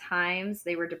 And at times,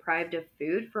 they were deprived of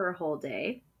food for a whole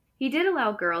day. He did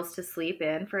allow girls to sleep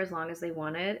in for as long as they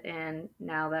wanted. And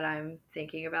now that I'm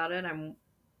thinking about it, I'm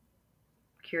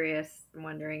curious,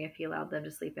 wondering if he allowed them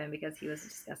to sleep in because he was a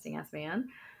disgusting ass man.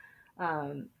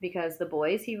 Because the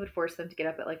boys, he would force them to get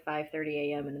up at like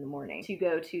 5:30 a.m. in the morning to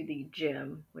go to the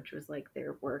gym, which was like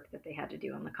their work that they had to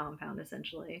do on the compound,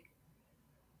 essentially.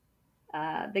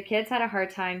 The kids had a hard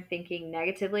time thinking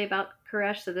negatively about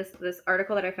Koresh. So this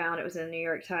article that I found, it was in the New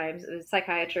York Times. It was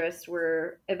psychiatrists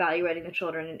were evaluating the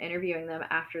children and interviewing them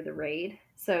after the raid.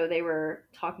 So they were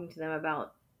talking to them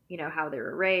about, how they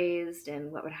were raised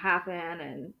and what would happen.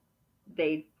 And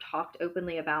they talked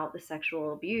openly about the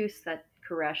sexual abuse that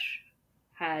Koresh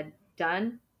had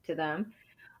done to them.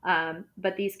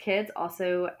 But these kids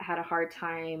also had a hard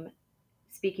time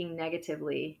speaking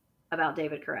negatively about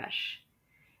David Koresh.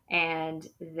 And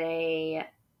they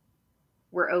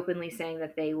were openly saying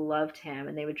that they loved him,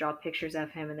 and they would draw pictures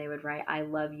of him and they would write, "I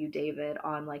love you, David,"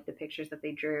 on like the pictures that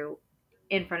they drew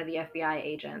in front of the FBI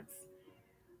agents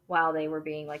while they were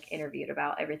being like interviewed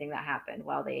about everything that happened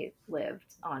while they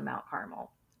lived on Mount Carmel,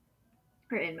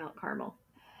 or in Mount Carmel.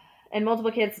 And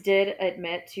multiple kids did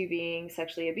admit to being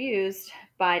sexually abused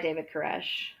by David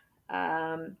Koresh.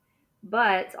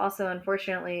 But also,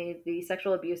 unfortunately, the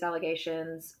sexual abuse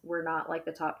allegations were not like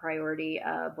the top priority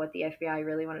of what the FBI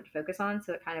really wanted to focus on.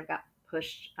 So it kind of got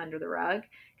pushed under the rug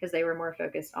because they were more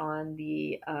focused on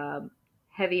the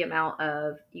heavy amount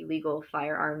of illegal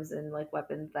firearms and like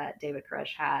weapons that David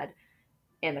Koresh had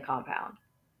in the compound.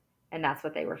 And that's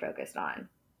what they were focused on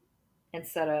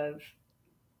instead of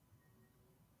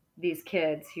these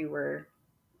kids who were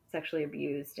sexually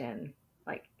abused and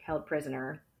like held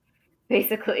prisoner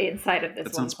basically inside of this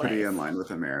That one sounds place. pretty in line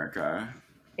with America.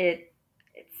 It's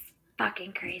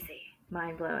fucking crazy.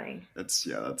 Mind blowing. That's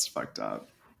fucked up.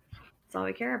 That's all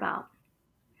we care about.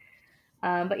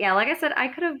 But yeah, like I said, I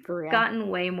could have gotten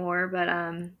way more, but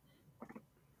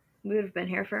we would have been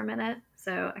here for a minute,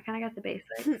 so I kind of got the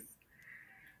basics.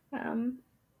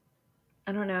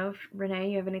 I don't know if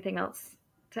Renee, you have anything else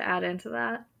to add into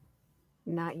that?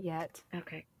 Not yet.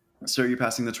 Okay. So are you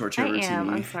passing the torch over to me?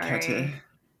 I'm sorry. Kate?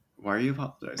 Why are you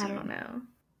apologizing? I don't know.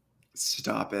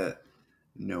 Stop it.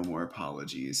 No more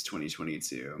apologies,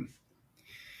 2022.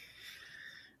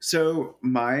 So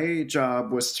my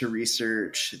job was to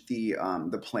research the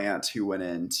plant who went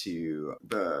into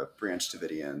the Branch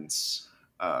Davidians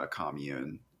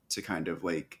commune to kind of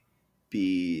like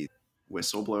be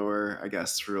whistleblower, I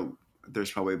guess,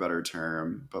 there's probably a better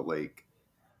term, but like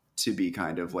to be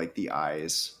kind of like the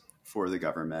eyes for the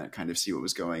government, kind of see what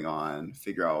was going on,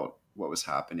 figure out what was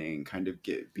happening, kind of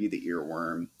be the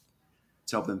earworm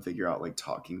to help them figure out like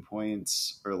talking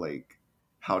points or like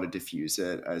how to diffuse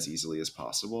it as easily as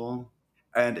possible.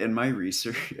 And in my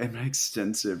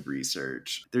extensive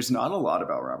research, there's not a lot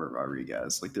about Robert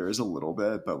Rodriguez. Like there is a little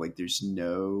bit, but like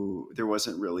there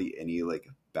wasn't really any like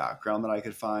background that I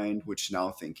could find, which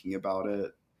now thinking about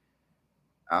it,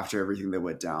 after everything that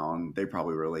went down, they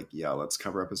probably were like, yeah, let's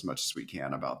cover up as much as we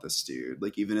can about this dude.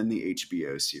 Like even in the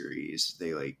HBO series,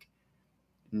 they like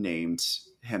named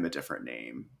him a different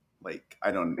name. Like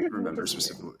I don't remember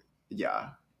specifically. Yeah.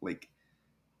 Like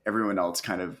everyone else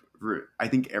kind of, I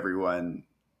think everyone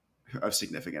of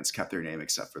significance kept their name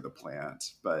except for the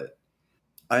plant. But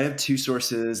I have two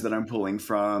sources that I'm pulling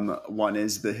from. One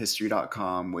is the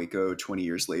history.com Waco 20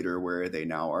 years later, where they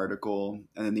now article.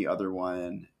 And then the other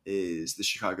one is the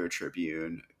Chicago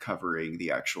Tribune covering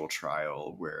the actual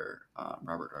trial where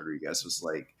Robert Rodriguez was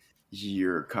like,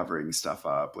 you're covering stuff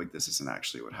up. Like this isn't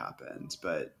actually what happened.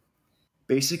 But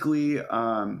basically,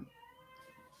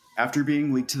 after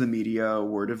being leaked to the media,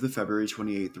 word of the February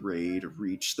 28th raid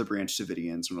reached the Branch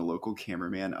Davidians when a local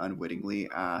cameraman unwittingly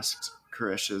asked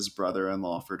Koresh's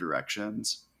brother-in-law for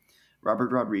directions.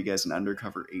 Robert Rodriguez, an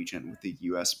undercover agent with the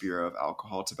U.S. Bureau of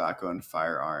Alcohol, Tobacco, and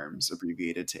Firearms,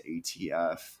 abbreviated to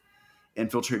ATF,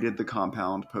 infiltrated the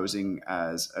compound posing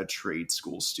as a trade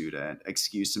school student,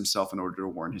 excused himself in order to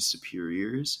warn his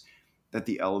superiors that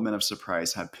the element of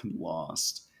surprise had been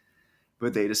lost.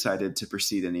 But they decided to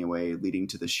proceed anyway, leading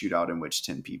to the shootout in which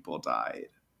 10 people died.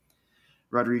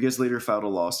 Rodriguez later filed a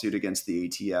lawsuit against the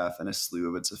ATF and a slew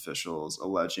of its officials,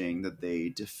 alleging that they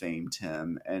defamed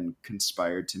him and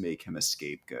conspired to make him a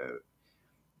scapegoat.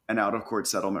 An out-of-court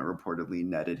settlement reportedly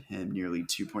netted him nearly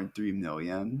 $2.3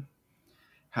 million.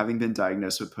 Having been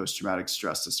diagnosed with post-traumatic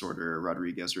stress disorder,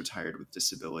 Rodriguez retired with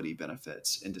disability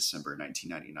benefits in December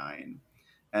 1999.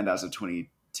 And as of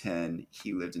 2010,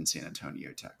 he lived in San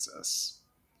Antonio, Texas.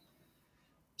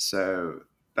 So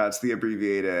that's the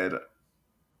abbreviated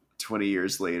 20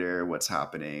 years later, what's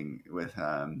happening with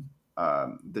him.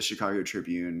 The Chicago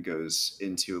Tribune goes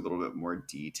into a little bit more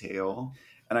detail.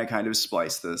 And I kind of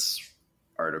spliced this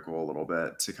article a little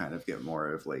bit to kind of get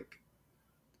more of like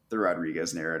the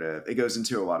Rodriguez narrative. It goes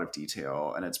into a lot of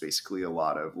detail, and it's basically a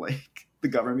lot of like the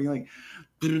government being like,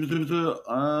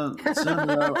 so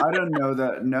no, I don't know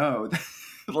that. No,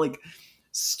 like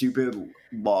stupid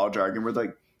law jargon. We're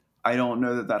like, I don't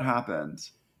know that happened.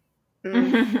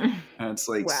 And it's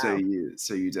like, Wow.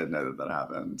 so you did know that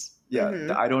happened.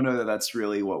 Yeah, I don't know that that's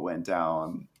really what went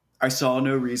down. I saw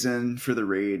no reason for the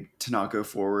raid to not go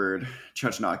forward.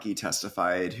 Chudnocki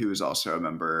testified, who was also a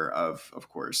member of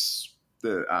course,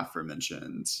 the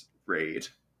aforementioned raid.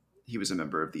 He was a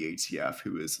member of the ATF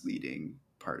who was leading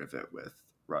part of it with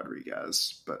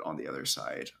Rodriguez, but on the other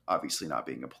side, obviously not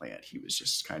being a plant, he was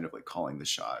just kind of like calling the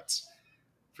shots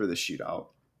for the shootout.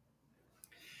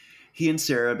 He and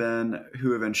Sarabin,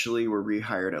 who eventually were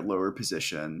rehired at lower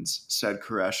positions, said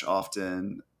Koresh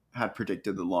often had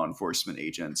predicted the law enforcement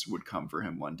agents would come for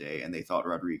him one day, and they thought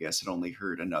Rodriguez had only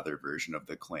heard another version of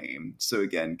the claim. So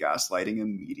again, gaslighting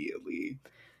immediately.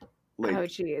 Like, Oh,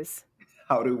 geez.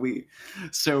 how do we...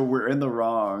 So we're in the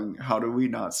wrong. How do we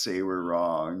not say we're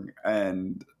wrong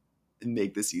and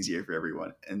make this easier for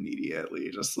everyone immediately?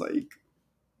 Just like...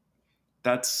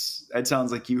 It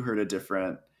sounds like you heard a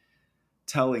different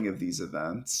telling of these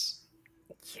events.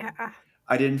 Yeah.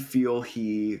 I didn't feel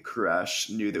Koresh,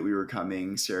 knew that we were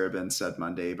coming, Sarabin said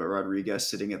Monday, but Rodriguez,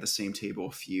 sitting at the same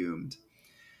table, fumed.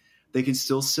 They can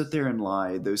still sit there and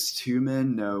lie. Those two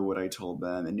men know what I told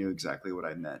them and knew exactly what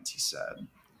I meant, he said.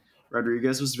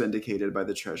 Rodriguez was vindicated by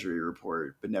the Treasury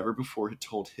report, but never before had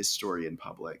told his story in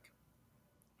public.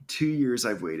 2 years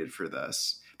I've waited for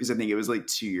this, because I think it was like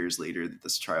 2 years later that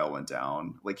this trial went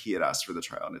down. Like he had asked for the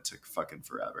trial and it took fucking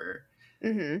forever.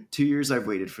 2 years I've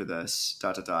waited for this, ...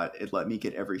 It let me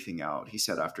get everything out, he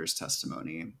said after his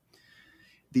testimony.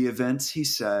 The events, he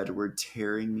said, were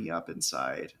tearing me up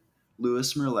inside.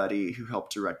 Louis Merletti, who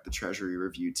helped direct the Treasury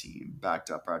review team,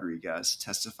 backed up Rodriguez,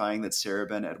 testifying that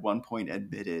Sarabin at one point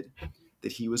admitted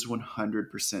that he was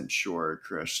 100% sure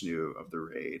Koresh knew of the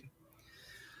raid.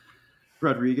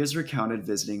 Rodriguez recounted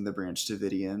visiting the Branch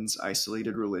Davidians'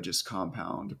 isolated religious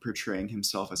compound, portraying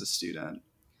himself as a student.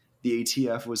 The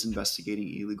ATF was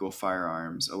investigating illegal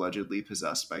firearms allegedly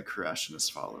possessed by Koresh and his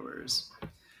followers.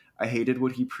 I hated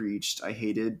what he preached. I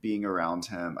hated being around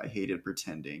him. I hated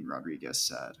pretending, Rodriguez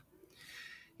said.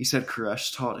 He said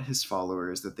Koresh taught his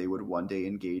followers that they would one day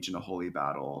engage in a holy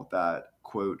battle, that,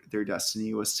 quote, their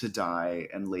destiny was to die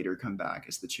and later come back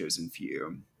as the chosen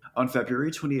few. On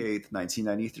February 28,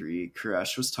 1993,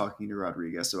 Koresh was talking to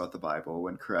Rodriguez about the Bible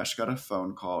when Koresh got a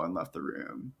phone call and left the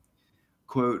room.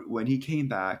 Quote, when he came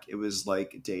back, it was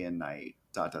like day and night, ...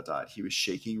 He was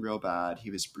shaking real bad. He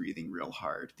was breathing real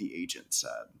hard, the agent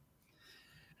said.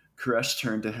 Koresh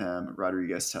turned to him,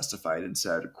 Rodriguez testified, and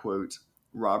said, quote,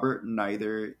 Robert,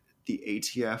 neither the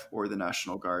ATF or the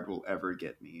National Guard will ever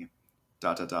get me, ...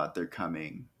 They're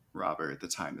coming. Robert, the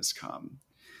time has come.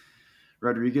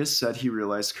 Rodriguez said he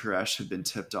realized Koresh had been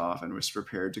tipped off and was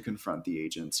prepared to confront the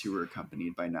agents who were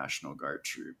accompanied by National Guard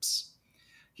troops.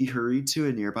 He hurried to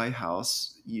a nearby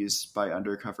house used by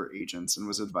undercover agents and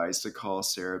was advised to call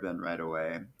Sarabin right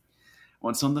away.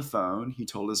 Once on the phone, he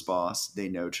told his boss, they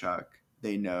know Chuck.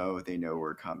 They know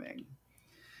we're coming.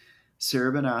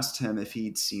 Sarabin asked him if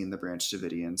he'd seen the Branch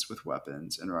Davidians with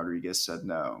weapons, and Rodriguez said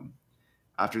no.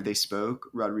 After they spoke,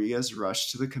 Rodriguez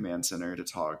rushed to the command center to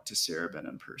talk to Sarabin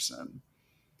in person.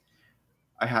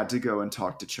 I had to go and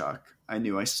talk to Chuck. I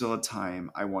knew I still had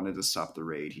time. I wanted to stop the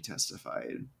raid, he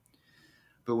testified.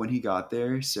 But when he got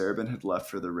there, Sarabin had left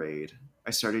for the raid. I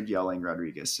started yelling,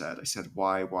 Rodriguez said. I said,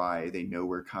 why? They know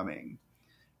we're coming.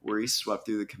 Worry swept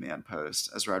through the command post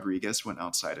as Rodriguez went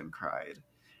outside and cried.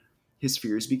 His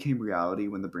fears became reality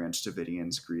when the Branch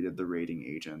Davidians greeted the raiding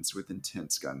agents with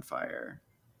intense gunfire.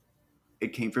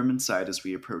 It came from inside as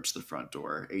we approached the front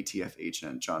door, ATF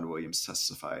agent John Williams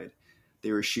testified.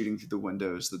 They were shooting through the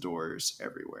windows, the doors,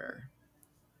 everywhere.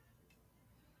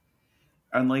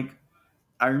 And like,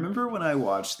 I remember when I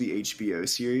watched the HBO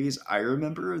series, I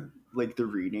remember like the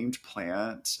renamed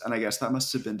plant, and I guess that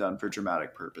must have been done for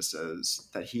dramatic purposes,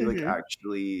 that he like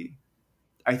actually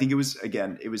I think it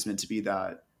was meant to be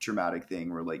that dramatic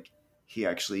thing where like he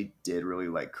actually did really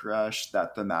like Koresh,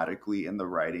 that thematically in the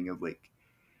writing of like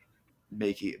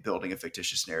building a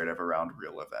fictitious narrative around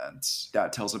real events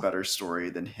that tells a better story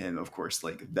than him, of course,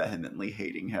 like vehemently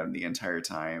hating him the entire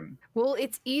time. Well,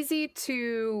 it's easy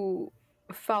to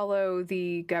follow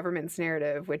the government's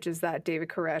narrative, which is that David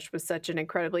Koresh was such an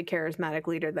incredibly charismatic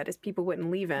leader that his people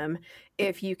wouldn't leave him,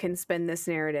 if you can spin this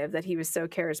narrative that he was so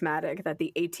charismatic that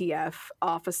the ATF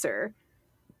officer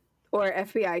or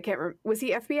FBI, I can't remember, was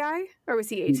he FBI or was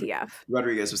he ATF?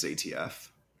 Rodriguez was ATF.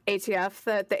 ATF,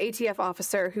 that the ATF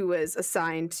officer who was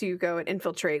assigned to go and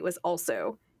infiltrate was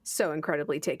also so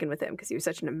incredibly taken with him because he was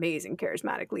such an amazing,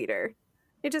 charismatic leader.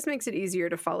 It just makes it easier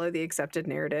to follow the accepted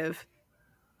narrative.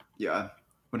 Yeah,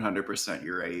 100%.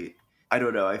 You're right. I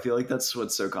don't know. I feel like that's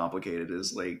what's so complicated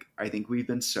is like, I think we've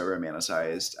been so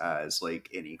romanticized as like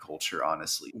any culture,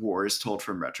 honestly. War is told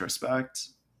from retrospect.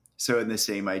 So in the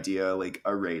same idea, like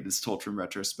a raid is told from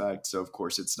retrospect. So of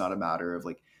course it's not a matter of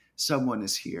like someone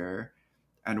is here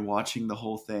and watching the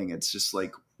whole thing. It's just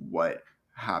like what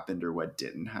happened or what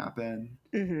didn't happen.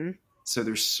 Mm-hmm. So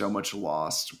there's so much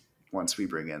lost once we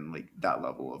bring in like that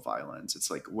level of violence.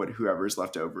 It's like whoever's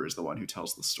left over is the one who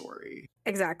tells the story.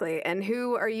 Exactly. And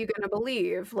who are you going to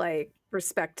believe? Like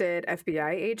respected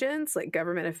FBI agents, like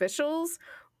government officials,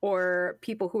 or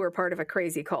people who are part of a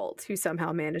crazy cult who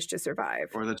somehow managed to survive?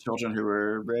 Or the children who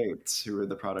were raped, who were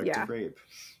the product of rape.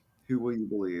 Who will you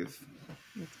believe?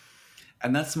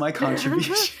 And that's my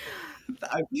contribution.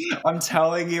 I'm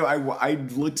telling you, I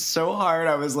looked so hard.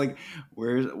 I was like,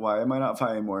 why am I not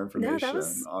finding more information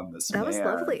on this man? That was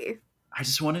lovely. I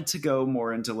just wanted to go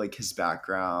more into like his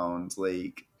background,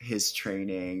 like his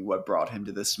training, what brought him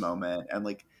to this moment. And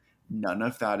like, none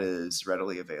of that is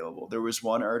readily available. There was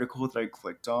one article that I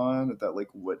clicked on that like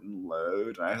wouldn't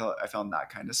load. And I found that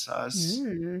kind of sus.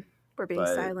 We're being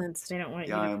silenced. They don't want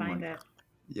you to find it.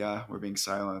 Yeah, we're being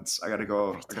silenced. I gotta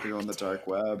go on the dark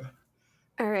web.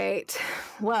 All right.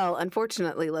 Well,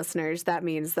 unfortunately, listeners, that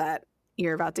means that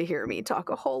you're about to hear me talk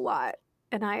a whole lot.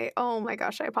 And oh my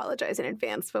gosh, I apologize in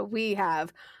advance, but we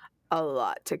have a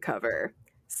lot to cover.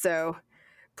 So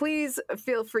please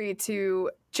feel free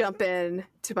to jump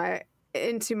into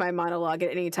my monologue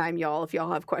at any time, y'all, if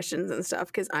y'all have questions and stuff,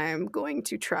 because I'm going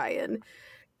to try and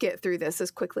get through this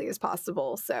as quickly as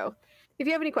possible. So if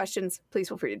you have any questions, please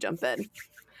feel free to jump in.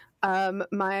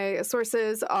 My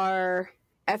sources are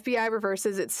FBI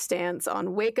Reverses Its Stance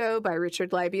on Waco by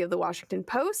Richard Libby of the Washington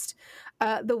Post,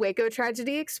 The Waco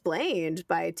Tragedy Explained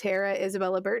by Tara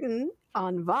Isabella Burton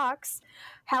on Vox,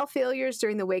 How Failures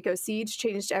During the Waco Siege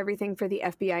Changed Everything for the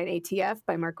FBI and ATF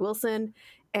by Mark Wilson,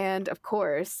 and, of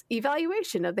course,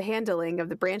 Evaluation of the Handling of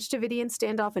the Branch Davidian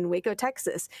Standoff in Waco,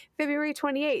 Texas, February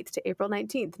 28th to April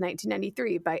 19th,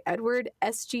 1993 by Edward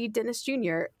S.G. Dennis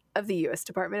Jr. of the U.S.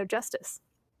 Department of Justice.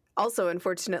 Also,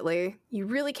 unfortunately, you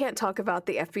really can't talk about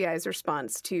the FBI's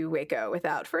response to Waco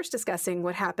without first discussing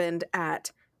what happened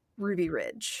at Ruby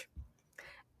Ridge.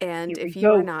 And if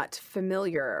you are not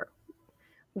familiar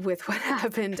with what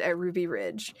happened at Ruby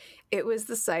Ridge, it was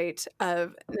the site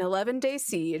of an 11-day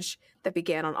siege that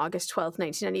began on August 12,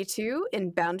 1992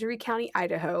 in Boundary County,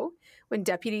 Idaho, when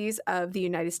deputies of the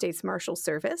United States Marshal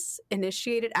Service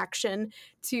initiated action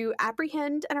to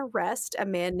apprehend and arrest a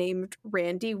man named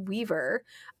Randy Weaver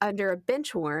under a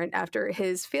bench warrant after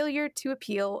his failure to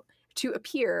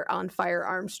appear on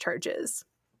firearms charges.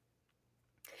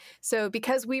 So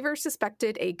because Weaver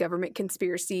suspected a government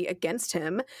conspiracy against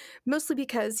him, mostly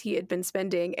because he had been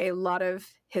spending a lot of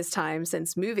his time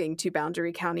since moving to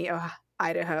Boundary County,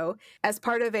 Idaho, as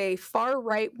part of a far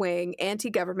right-wing,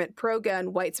 anti-government,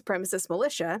 pro-gun, white supremacist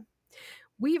militia,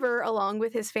 Weaver, along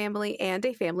with his family and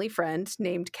a family friend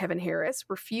named Kevin Harris,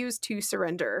 refused to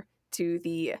surrender to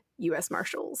the U.S.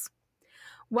 Marshals.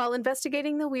 While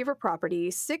investigating the Weaver property,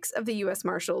 6 of the U.S.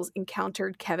 Marshals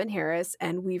encountered Kevin Harris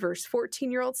and Weaver's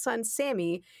 14-year-old son,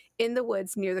 Sammy, in the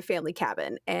woods near the family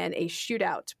cabin, and a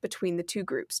shootout between the two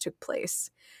groups took place.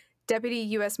 Deputy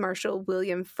U.S. Marshal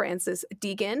William Francis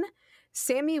Deegan,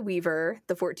 Sammy Weaver,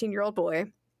 the 14-year-old boy,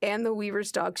 and the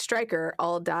Weaver's dog Stryker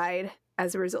all died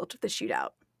as a result of the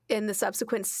shootout. In the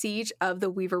subsequent siege of the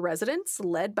Weaver residence,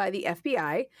 led by the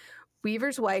FBI,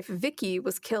 Weaver's wife, Vicky,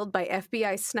 was killed by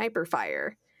FBI sniper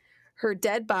fire, her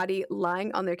dead body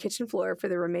lying on their kitchen floor for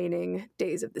the remaining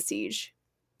days of the siege.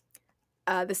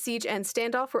 The siege and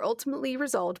standoff were ultimately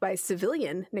resolved by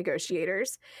civilian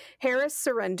negotiators. Harris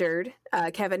surrendered.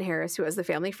 Kevin Harris, who was the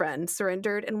family friend,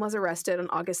 surrendered and was arrested on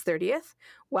August 30th,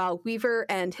 while Weaver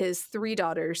and his 3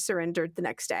 daughters surrendered the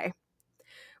next day.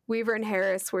 Weaver and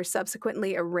Harris were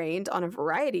subsequently arraigned on a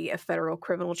variety of federal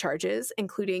criminal charges,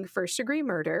 including first-degree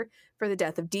murder for the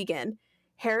death of Deegan.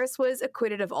 Harris was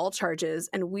acquitted of all charges,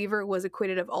 and Weaver was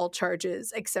acquitted of all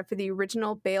charges except for the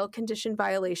original bail condition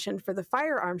violation for the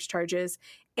firearms charges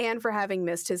and for having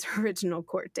missed his original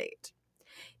court date.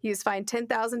 He was fined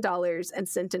 $10,000 and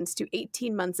sentenced to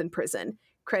 18 months in prison,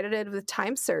 credited with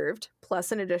time served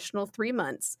plus an additional 3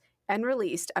 months, and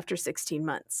released after 16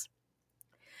 months.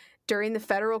 During the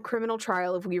federal criminal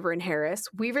trial of Weaver and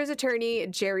Harris, Weaver's attorney,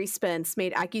 Jerry Spence,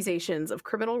 made accusations of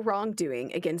criminal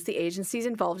wrongdoing against the agencies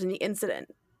involved in the incident.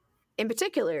 In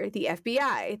particular, the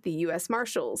FBI, the U.S.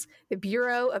 Marshals, the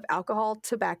Bureau of Alcohol,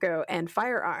 Tobacco, and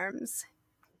Firearms,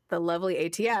 the lovely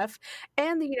ATF,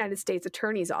 and the United States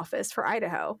Attorney's Office for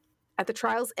Idaho. At the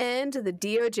trial's end, the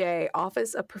DOJ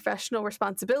Office of Professional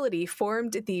Responsibility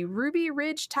formed the Ruby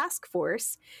Ridge Task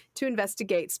Force to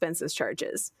investigate Spence's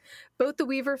charges. Both the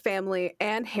Weaver family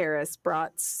and Harris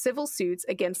brought civil suits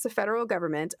against the federal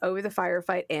government over the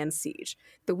firefight and siege.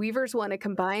 The Weavers won a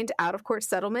combined out-of-court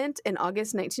settlement in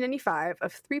August 1995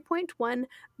 of $3.1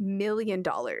 million.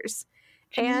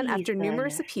 And after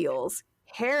numerous appeals,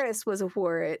 Harris was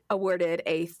awarded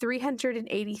a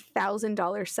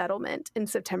 $380,000 settlement in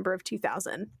September of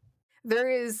 2000. There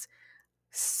is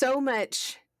so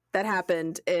much that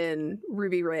happened in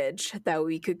Ruby Ridge that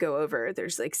we could go over.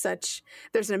 There's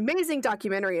an amazing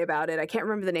documentary about it. I can't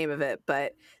remember the name of it,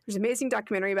 but there's an amazing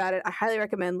documentary about it. I highly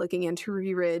recommend looking into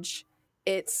Ruby Ridge.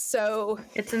 It's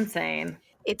insane.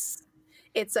 It's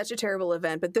such a terrible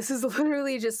event, but this is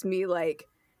literally just me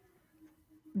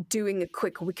doing a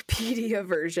quick Wikipedia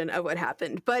version of what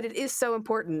happened. But it is so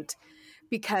important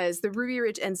because the Ruby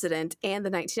Ridge incident and the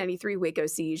 1993 Waco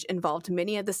siege involved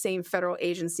many of the same federal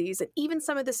agencies and even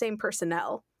some of the same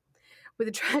personnel. With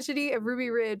the tragedy of Ruby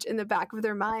Ridge in the back of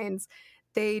their minds,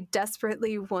 they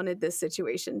desperately wanted this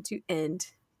situation to end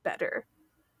better.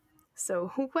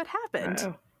 So what happened?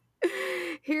 Wow.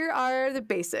 Here are the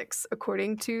basics,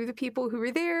 according to the people who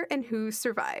were there and who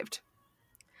survived.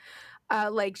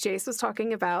 Like Jace was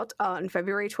talking about, on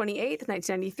February 28th,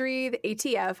 1993, the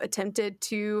ATF attempted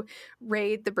to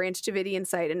raid the Branch Davidian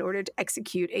site in order to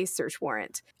execute a search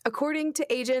warrant. According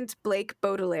to Agent Blake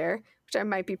Baudelaire, which I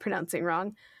might be pronouncing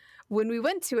wrong, when we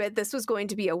went to it, this was going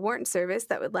to be a warrant service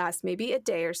that would last maybe a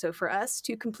day or so for us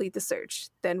to complete the search.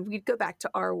 Then we'd go back to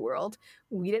our world.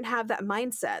 We didn't have that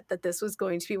mindset that this was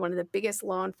going to be one of the biggest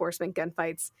law enforcement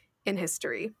gunfights in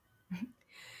history.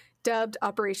 Dubbed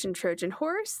Operation Trojan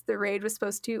Horse, the raid was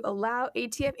supposed to allow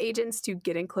ATF agents to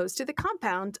get in close to the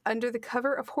compound under the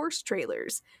cover of horse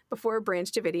trailers before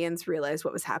Branch Davidians realized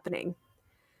what was happening.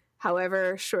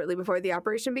 However, shortly before the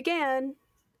operation began,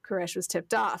 Koresh was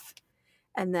tipped off.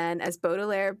 And then as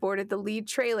Baudelaire boarded the lead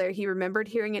trailer, he remembered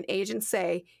hearing an agent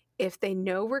say, "If they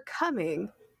know we're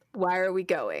coming, why are we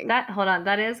going?"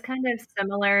 That is kind of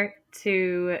similar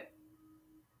to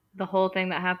the whole thing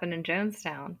that happened in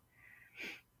Jonestown.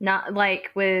 Not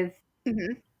like with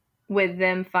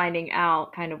them finding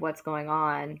out kind of what's going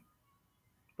on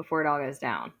before it all goes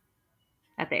down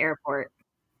at the airport.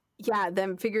 Yeah,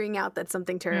 them figuring out that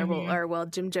something terrible,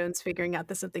 Jim Jones figuring out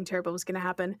that something terrible was going to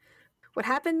happen. What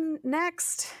happened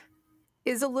next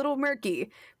is a little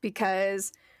murky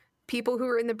because people who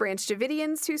were in the Branch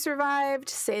Davidians who survived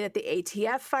say that the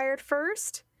ATF fired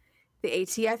first. The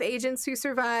ATF agents who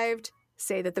survived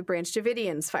say that the Branch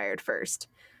Davidians fired first.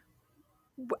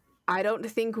 I don't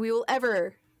think we will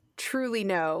ever truly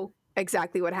know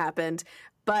exactly what happened,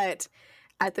 but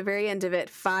at the very end of it,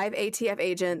 5 ATF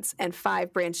agents and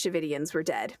 5 Branch Davidians were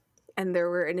dead, and there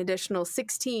were an additional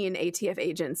 16 ATF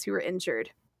agents who were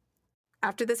injured.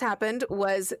 After this happened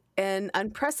was an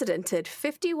unprecedented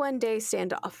 51-day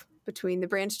standoff between the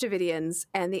Branch Davidians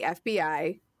and the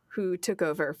FBI, who took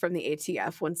over from the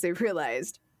ATF once they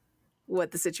realized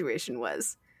what the situation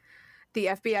was. The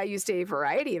FBI used a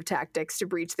variety of tactics to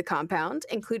breach the compound,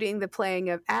 including the playing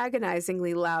of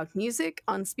agonizingly loud music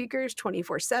on speakers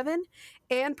 24/7,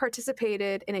 and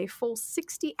participated in a full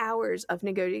 60 hours of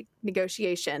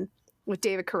negotiation with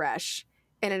David Koresh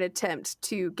in an attempt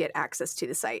to get access to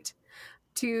the site.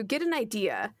 To get an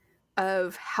idea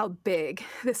of how big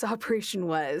this operation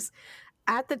was,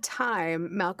 at the time,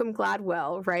 Malcolm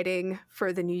Gladwell, writing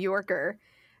for The New Yorker,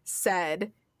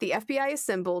 said, "The FBI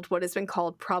assembled what has been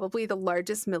called probably the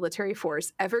largest military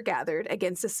force ever gathered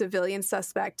against a civilian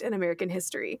suspect in American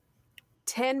history.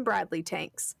 10 Bradley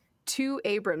tanks, 2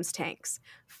 Abrams tanks,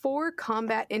 4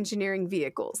 combat engineering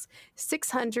vehicles,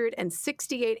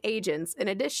 668 agents in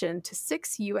addition to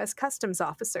 6 U.S. Customs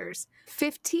officers,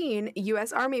 15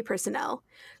 U.S. Army personnel,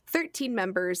 13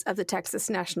 members of the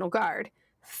Texas National Guard,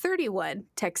 31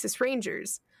 Texas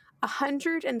Rangers,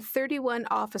 131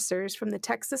 officers from the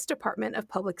Texas Department of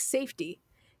Public Safety,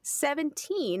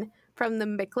 17 from the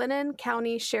McLennan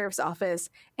County Sheriff's Office,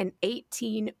 and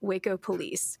 18 Waco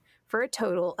police, for a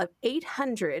total of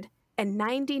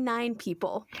 899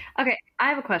 people. Okay, I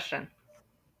have a question.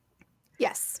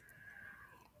 Yes.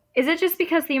 Is it just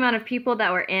because the amount of people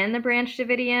that were in the Branch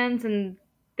Davidians and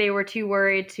they were too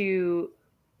worried to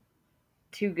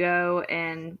go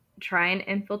and try and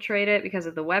infiltrate it because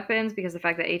of the weapons, because of the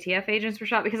fact that ATF agents were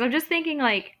shot? Because I'm just thinking,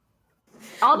 like,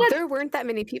 there weren't that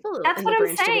many people. That's in what the I'm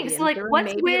Branch saying. Davidians. So, like, there were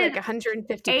what's maybe with like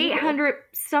 150 800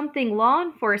 something law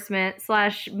enforcement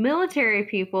 / military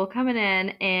people coming in,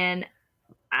 and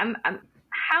I'm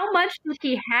how much does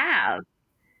he have?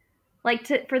 Like,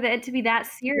 for it to be that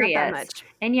serious? Not that much.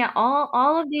 And yet,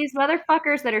 all of these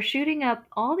motherfuckers that are shooting up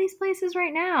all these places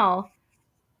right now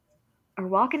are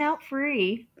walking out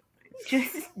free,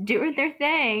 just doing their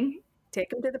thing.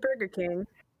 Take them to the Burger King.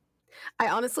 I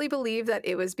honestly believe that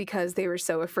it was because they were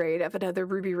so afraid of another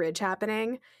Ruby Ridge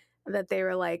happening that they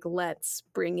were like, let's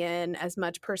bring in as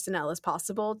much personnel as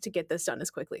possible to get this done as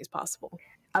quickly as possible.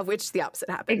 Of which the opposite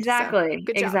happened. Exactly. So,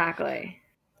 good job. Exactly.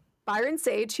 Byron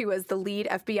Sage, who was the lead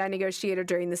FBI negotiator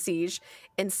during the siege,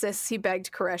 insists he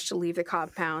begged Koresh to leave the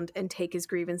compound and take his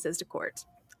grievances to court.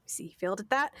 See, he failed at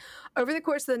that. Over the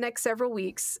course of the next several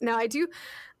weeks. Now, I do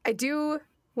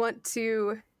want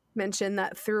to mention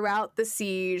that throughout the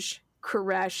siege,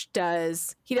 Koresh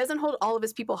doesn't hold all of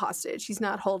his people hostage. He's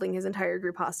not holding his entire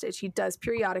group hostage. He does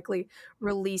periodically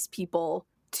release people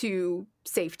to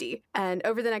safety. And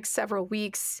over the next several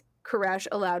weeks, Koresh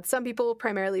allowed some people,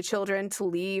 primarily children, to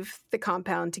leave the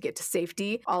compound to get to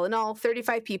safety. All in all,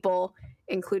 35 people,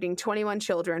 including 21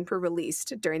 children, were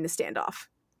released during the standoff.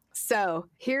 So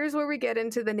here's where we get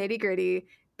into the nitty-gritty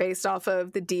based off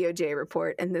of the DOJ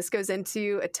report. And this goes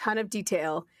into a ton of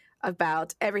detail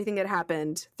about everything that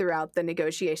happened throughout the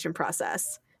negotiation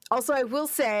process. Also, I will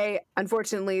say,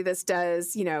 unfortunately, this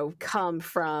does, come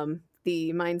from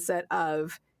the mindset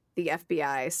of the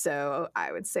FBI. So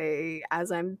I would say,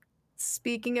 as I'm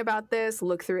speaking about this,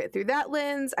 look through it through that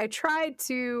lens. I tried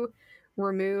to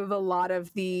remove a lot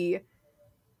of the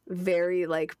very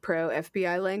pro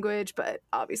FBI language, but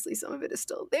obviously some of it is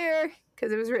still there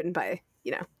because it was written by,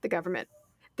 the government.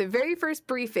 The very first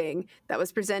briefing that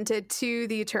was presented to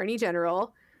the Attorney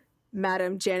General,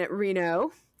 Madam Janet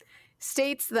Reno,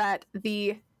 states that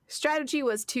the strategy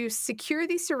was to secure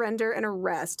the surrender and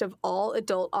arrest of all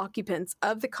adult occupants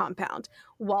of the compound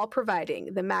while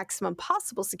providing the maximum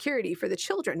possible security for the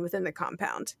children within the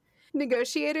compound.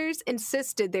 Negotiators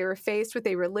insisted they were faced with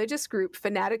a religious group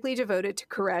fanatically devoted to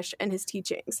Koresh and his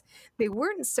teachings. They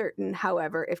weren't certain,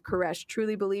 however, if Koresh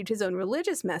truly believed his own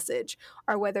religious message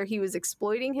or whether he was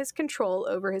exploiting his control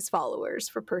over his followers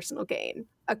for personal gain.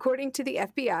 According to the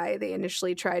FBI, they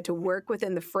initially tried to work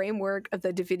within the framework of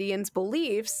the Davidians'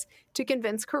 beliefs to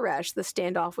convince Koresh the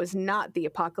standoff was not the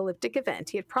apocalyptic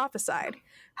event he had prophesied.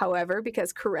 However,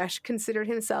 because Koresh considered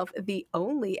himself the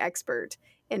only expert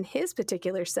in his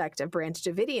particular sect of Branch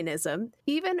Davidianism,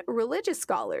 even religious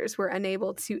scholars were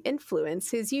unable to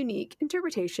influence his unique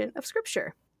interpretation of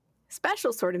Scripture.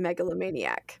 Special sort of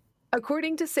megalomaniac.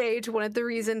 According to Sage, one of the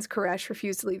reasons Koresh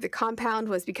refused to leave the compound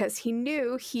was because he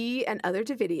knew he and other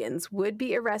Davidians would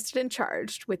be arrested and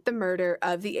charged with the murder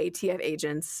of the ATF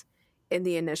agents in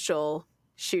the initial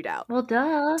shootout. Well,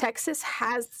 duh. Texas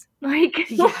has... what?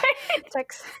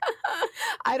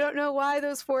 I don't know why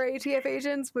those 4 ATF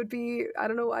agents would be... I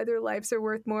don't know why their lives are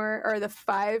worth more... Or the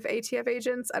 5 ATF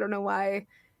agents. I don't know why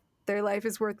their life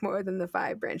is worth more than the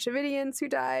 5 Branch Davidians who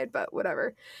died, but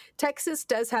whatever. Texas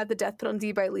does have the death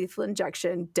penalty by lethal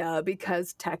injection. Duh,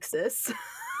 because Texas.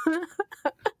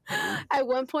 At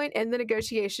one point in the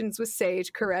negotiations with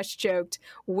Sage, Koresh joked,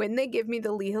 "When they give me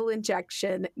the lethal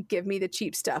injection, give me the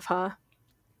cheap stuff, huh?"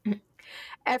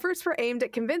 Efforts were aimed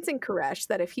at convincing Koresh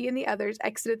that if he and the others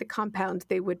exited the compound,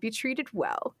 they would be treated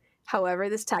well. However,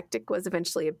 this tactic was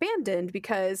eventually abandoned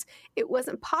because it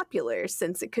wasn't popular,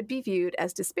 since it could be viewed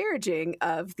as disparaging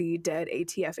of the dead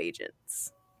ATF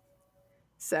agents.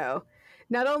 So,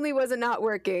 not only was it not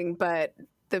working, but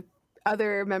the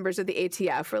other members of the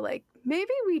ATF were like,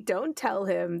 maybe we don't tell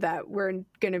him that we're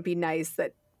going to be nice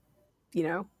that,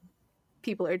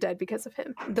 people are dead because of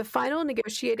him. The final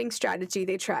negotiating strategy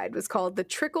they tried was called the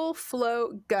trickle,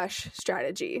 flow, gush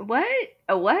strategy. What?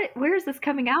 A what? Where is this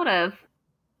coming out of?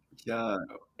 Yeah.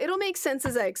 It'll make sense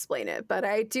as I explain it, but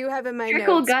I do have in my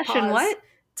Trickle, notes gush, and what?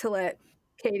 to let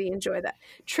Katie enjoy that.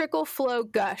 Trickle, flow,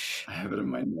 gush. I have it in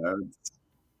my notes.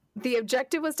 The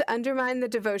objective was to undermine the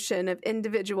devotion of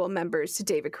individual members to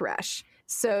David Koresh.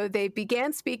 So they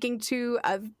began speaking to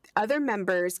other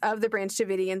members of the Branch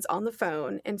Davidians on the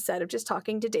phone instead of just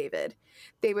talking to David.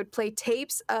 They would play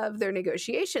tapes of their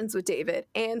negotiations with David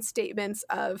and statements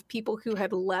of people who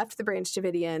had left the Branch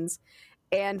Davidians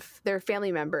and their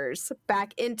family members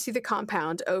back into the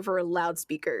compound over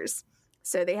loudspeakers.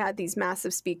 So they had these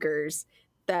massive speakers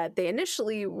that they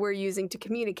initially were using to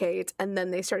communicate, and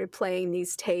then they started playing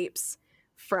these tapes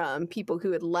from people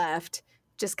who had left,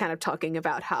 just kind of talking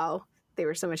about how they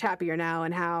were so much happier now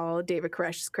and how David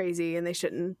Koresh is crazy and they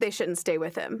shouldn't stay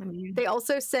with him. They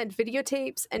also sent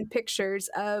videotapes and pictures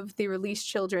of the released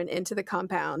children into the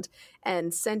compound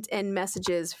and sent in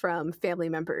messages from family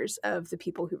members of the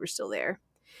people who were still there.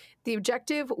 The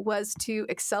objective was to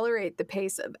accelerate the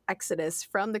pace of exodus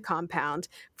from the compound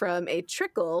from a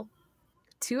trickle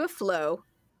to a flow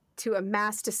to a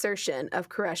mass desertion of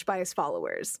Koresh by his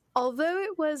followers. Although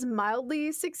it was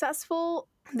mildly successful,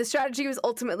 the strategy was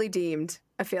ultimately deemed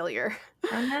a failure.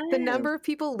 Oh, no. The number of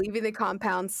people leaving the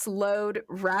compound slowed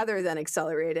rather than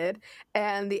accelerated,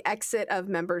 and the exit of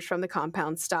members from the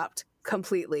compound stopped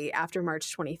completely after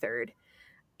March 23rd.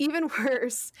 Even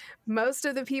worse, most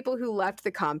of the people who left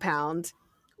the compound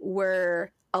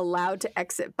were allowed to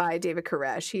exit by David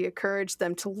Koresh. He encouraged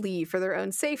them to leave for their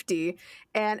own safety,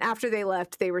 and after they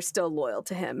left, they were still loyal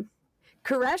to him.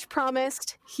 Koresh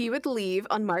promised he would leave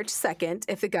on March 2nd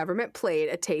if the government played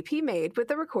a tape he made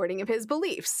with a recording of his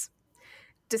beliefs.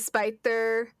 Despite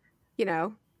their,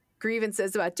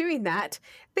 grievances about doing that,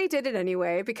 they did it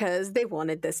anyway because they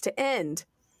wanted this to end.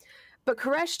 But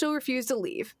Koresh still refused to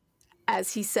leave,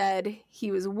 as he said he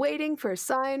was waiting for a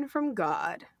sign from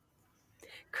God.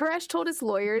 Koresh told his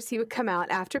lawyers he would come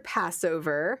out after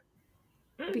Passover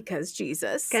because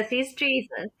Jesus. Because he's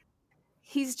Jesus.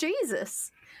 He's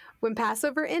Jesus. When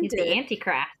Passover ended, He's the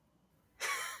Antichrist.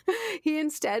 he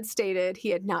instead stated he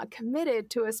had not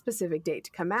committed to a specific date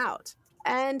to come out.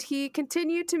 And he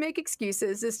continued to make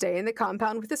excuses to stay in the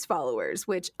compound with his followers,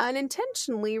 which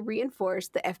unintentionally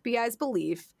reinforced the FBI's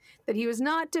belief that he was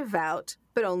not devout,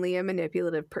 but only a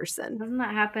manipulative person. Doesn't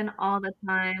that happen all the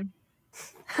time?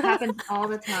 It happens all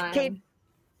the time. Kate,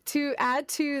 to add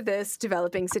to this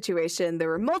developing situation, there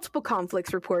were multiple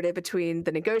conflicts reported between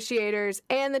the negotiators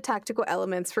and the tactical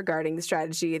elements regarding the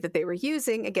strategy that they were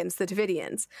using against the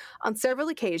Davidians. On several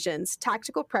occasions,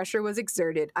 tactical pressure was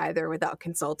exerted either without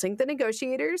consulting the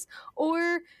negotiators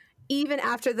or even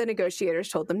after the negotiators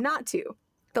told them not to.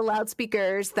 The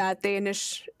loudspeakers that they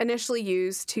initially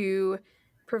used to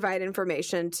provide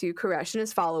information to Koresh and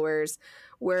his followers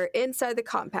were inside the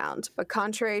compound, but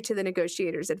contrary to the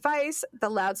negotiators' advice, the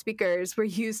loudspeakers were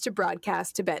used to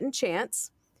broadcast Tibetan chants,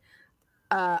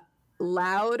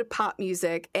 loud pop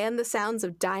music, and the sounds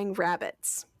of dying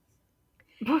rabbits.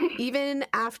 Even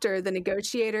after the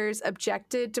negotiators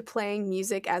objected to playing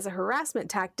music as a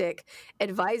harassment tactic,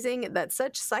 advising that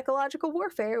such psychological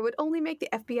warfare would only make the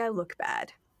FBI look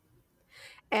bad.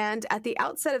 And at the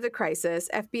outset of the crisis,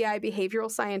 FBI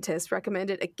behavioral scientists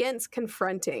recommended against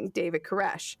confronting David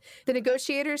Koresh. The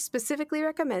negotiators specifically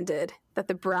recommended that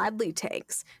the Bradley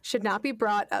tanks should not be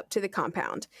brought up to the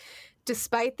compound.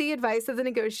 Despite the advice of the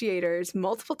negotiators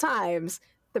multiple times,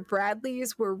 the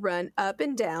Bradleys were run up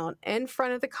and down in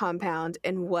front of the compound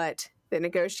in what the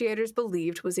negotiators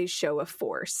believed was a show of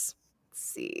force.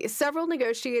 Several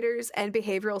negotiators and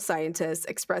behavioral scientists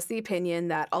expressed the opinion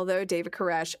that although David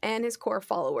Koresh and his core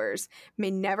followers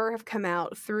may never have come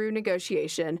out through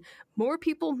negotiation, more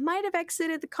people might have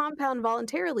exited the compound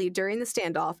voluntarily during the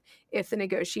standoff if the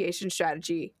negotiation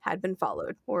strategy had been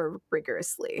followed more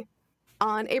rigorously.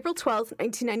 On April 12,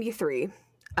 1993,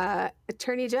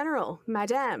 Attorney General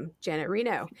Madame Janet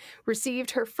Reno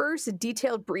received her first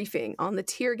detailed briefing on the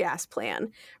tear gas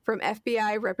plan from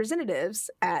FBI representatives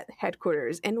at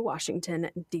headquarters in Washington,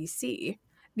 D.C.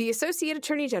 The Associate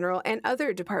Attorney General and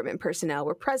other department personnel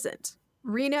were present.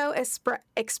 Reno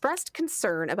expressed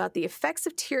concern about the effects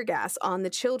of tear gas on the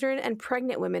children and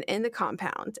pregnant women in the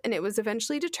compound, and it was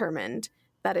eventually determined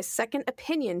that a second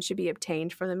opinion should be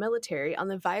obtained from the military on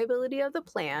the viability of the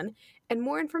plan, and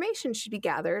more information should be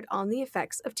gathered on the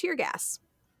effects of tear gas.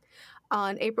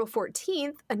 On April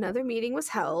 14th, another meeting was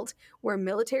held where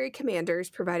military commanders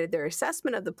provided their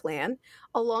assessment of the plan,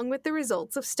 along with the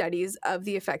results of studies of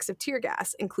the effects of tear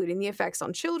gas, including the effects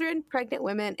on children, pregnant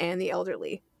women, and the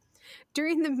elderly.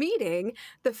 During the meeting,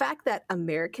 the fact that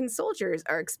American soldiers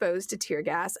are exposed to tear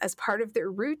gas as part of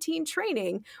their routine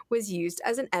training was used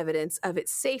as an evidence of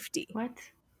its safety. What?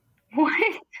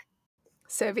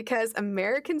 So because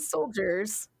American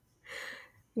soldiers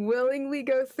willingly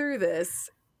go through this,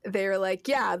 they were like,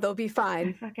 yeah, they'll be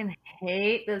fine. I fucking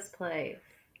hate this place.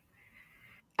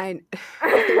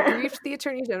 They briefed the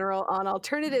Attorney General on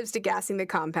alternatives to gassing the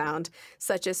compound,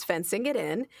 such as fencing it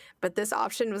in, but this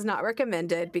option was not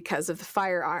recommended because of the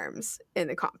firearms in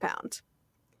the compound.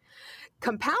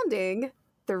 Compounding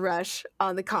the rush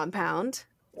on the compound,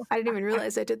 I didn't even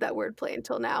realize I did that wordplay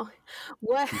until now.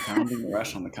 Compounding the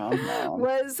rush on the compound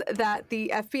was that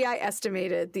the FBI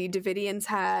estimated the Davidians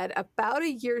had about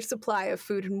a year's supply of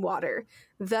food and water.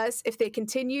 Thus, if they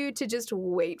continued to just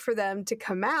wait for them to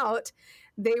come out,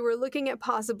 they were looking at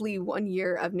possibly 1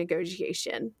 year of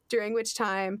negotiation, during which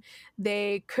time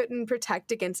they couldn't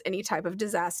protect against any type of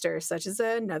disaster, such as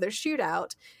another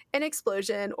shootout, an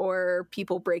explosion, or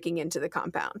people breaking into the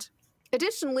compound.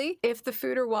 Additionally, if the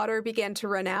food or water began to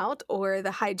run out or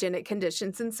the hygienic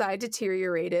conditions inside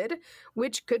deteriorated,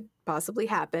 which could possibly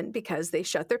happen because they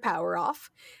shut their power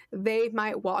off, they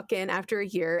might walk in after a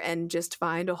year and just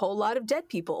find a whole lot of dead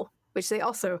people, which they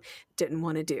also didn't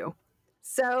want to do.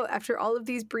 So after all of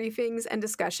these briefings and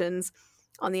discussions,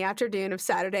 on the afternoon of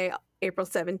Saturday, April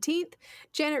 17th,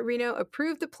 Janet Reno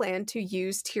approved the plan to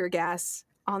use tear gas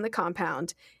on the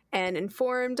compound and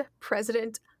informed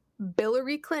President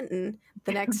Hillary Clinton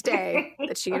the next day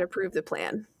that she had approved the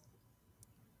plan.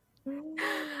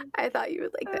 I thought you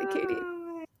would like that, Katie.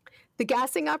 The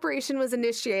gassing operation was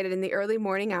initiated in the early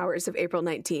morning hours of April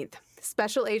 19th.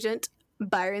 Special Agent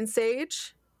Byron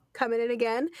Sage, coming in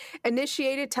again,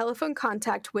 initiated telephone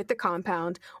contact with the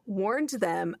compound, warned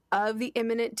them of the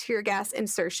imminent tear gas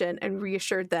insertion, and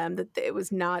reassured them that it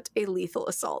was not a lethal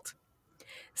assault.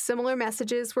 Similar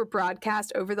messages were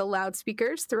broadcast over the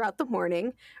loudspeakers throughout the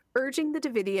morning, urging the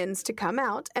Davidians to come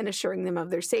out and assuring them of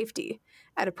their safety.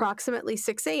 At approximately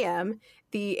 6 a.m.,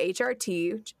 the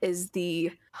HRT, which is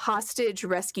the Hostage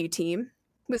Rescue Team,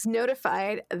 was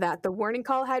notified that the warning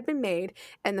call had been made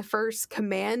and the first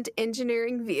Command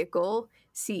Engineering Vehicle,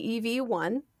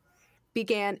 CEV-1,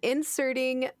 began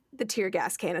inserting the tear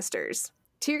gas canisters.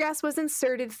 Tear gas was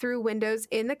inserted through windows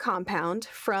in the compound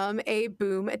from a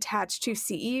boom attached to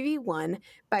CEV-1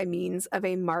 by means of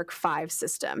a Mark V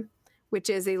system, which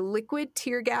is a liquid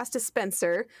tear gas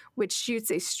dispenser which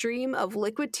shoots a stream of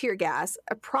liquid tear gas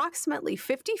approximately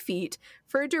 50 feet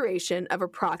for a duration of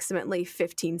approximately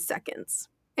 15 seconds.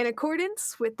 In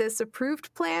accordance with this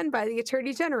approved plan by the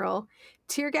Attorney General,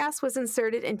 tear gas was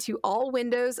inserted into all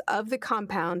windows of the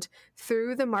compound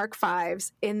through the Mark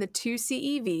Vs in the 2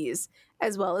 CEVs,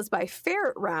 as well as by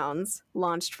ferret rounds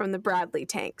launched from the Bradley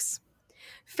tanks.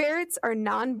 Ferrets are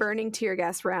non-burning tear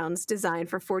gas rounds designed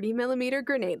for 40mm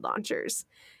grenade launchers.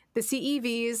 The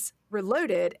CEVs were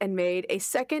loaded and made a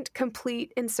second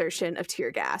complete insertion of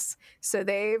tear gas. So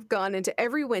they've gone into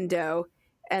every window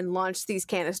and launched these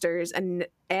canisters and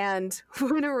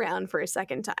went around for a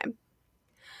second time.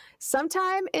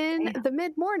 Sometime in the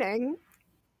mid-morning,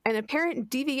 an apparent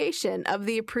deviation of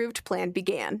the approved plan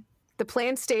began. The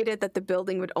plan stated that the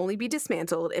building would only be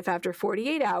dismantled if after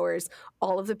 48 hours,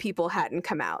 all of the people hadn't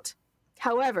come out.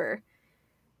 However,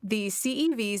 the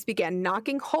CEVs began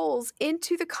knocking holes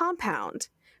into the compound.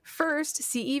 First,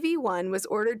 CEV-1 was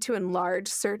ordered to enlarge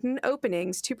certain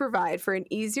openings to provide for an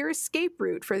easier escape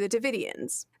route for the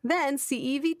Davidians. Then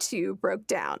CEV-2 broke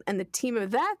down, and the team of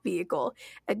that vehicle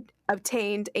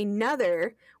obtained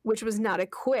another, which was not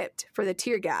equipped for the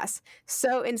tear gas.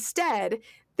 So instead,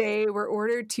 they were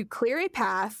ordered to clear a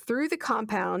path through the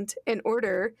compound in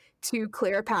order to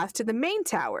clear a path to the main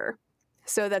tower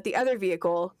so that the other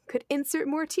vehicle could insert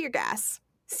more tear gas.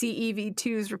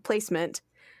 CEV-2's replacement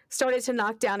started to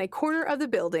knock down a corner of the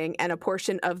building and a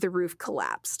portion of the roof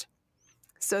collapsed.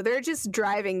 So they're just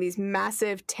driving these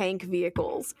massive tank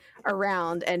vehicles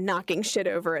around and knocking shit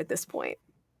over at this point.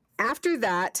 After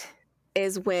that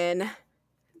is when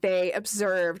they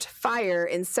observed fire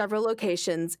in several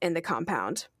locations in the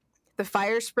compound. The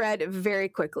fire spread very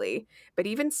quickly, but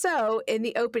even so, in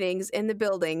the openings in the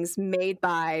buildings made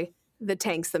by the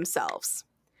tanks themselves.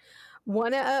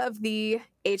 One of the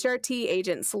HRT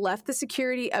agents left the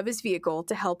security of his vehicle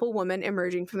to help a woman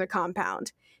emerging from the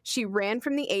compound. She ran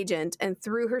from the agent and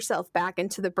threw herself back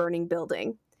into the burning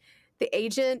building. The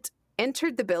agent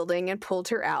entered the building and pulled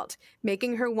her out,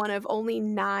 making her one of only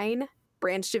 9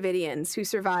 Branch Davidians who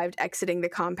survived exiting the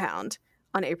compound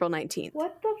on April 19th.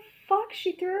 What the fuck?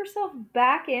 She threw herself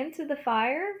back into the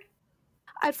fire?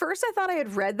 At first, I thought I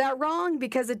had read that wrong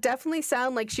because it definitely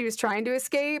sounded like she was trying to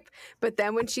escape. But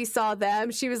then when she saw them,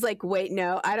 she was like, wait,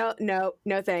 no, I don't,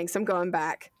 no thanks. I'm going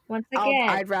back. Once again,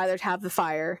 I'd rather have the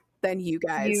fire than you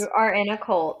guys. You are in a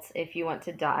cult if you want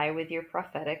to die with your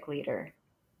prophetic leader.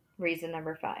 Reason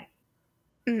number 5.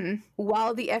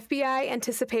 While the FBI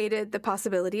anticipated the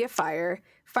possibility of fire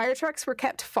trucks were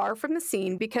kept far from the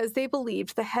scene because they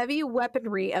believed the heavy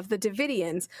weaponry of the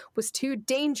Davidians was too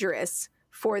dangerous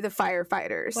for the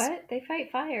firefighters. What? They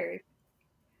fight fires.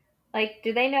 Like,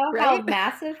 do they know how Right?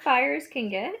 massive fires can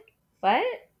get? What?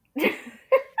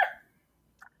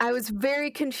 I was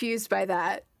very confused by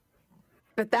that.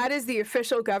 But that is the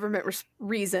official government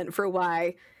reason for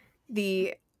why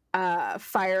the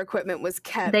fire equipment was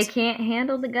kept. They can't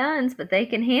handle the guns, but they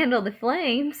can handle the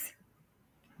flames.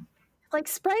 Like,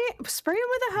 spray them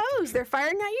with a hose. They're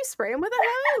firing at you, spray them with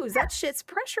a hose. That shit's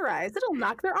pressurized. It'll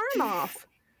knock their arm off.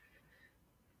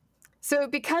 So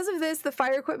because of this, the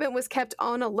fire equipment was kept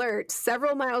on alert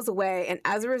several miles away, and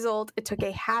as a result, it took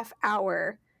a half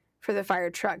hour for the fire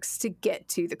trucks to get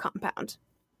to the compound.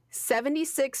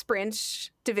 76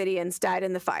 Branch Davidians died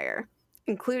in the fire,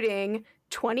 including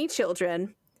 20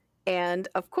 children and,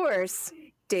 of course,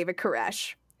 David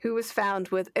Koresh, who was found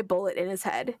with a bullet in his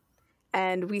head.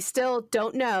 And we still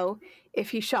don't know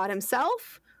if he shot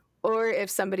himself or if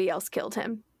somebody else killed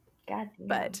him. God damn.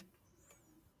 But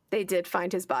they did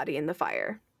find his body in the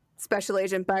fire. Special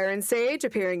Agent Byron Sage,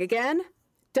 appearing again,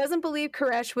 doesn't believe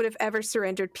Koresh would have ever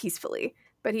surrendered peacefully,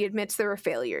 but he admits there were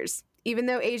failures. Even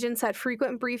though agents had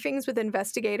frequent briefings with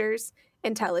investigators,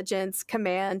 intelligence,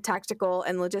 command, tactical,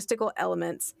 and logistical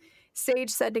elements, Sage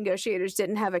said negotiators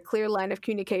didn't have a clear line of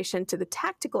communication to the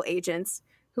tactical agents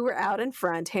who were out in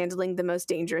front handling the most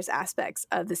dangerous aspects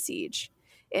of the siege.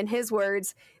 In his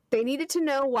words, they needed to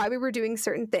know why we were doing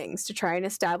certain things to try and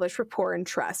establish rapport and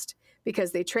trust,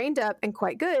 because they trained up and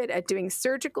quite good at doing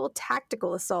surgical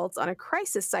tactical assaults on a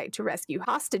crisis site to rescue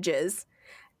hostages,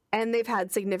 and they've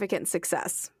had significant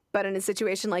success. But in a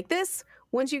situation like this,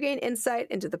 once you gain insight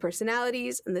into the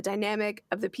personalities and the dynamic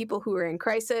of the people who are in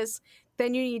crisis,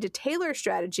 then you need to tailor a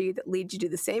strategy that leads you to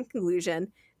the same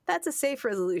conclusion that's a safe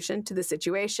resolution to the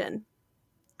situation.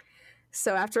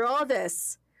 So after all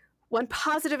this, one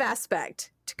positive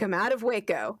aspect to come out of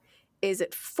Waco is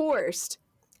it forced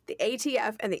the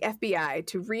ATF and the FBI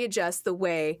to readjust the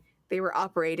way they were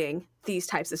operating these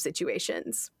types of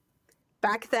situations.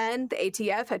 Back then, the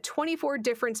ATF had 24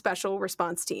 different special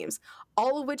response teams,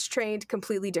 all of which trained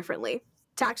completely differently.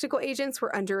 Tactical agents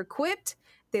were under-equipped,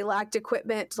 they lacked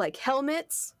equipment like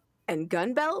helmets and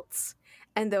gun belts,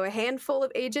 and though a handful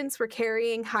of agents were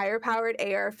carrying higher-powered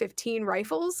AR-15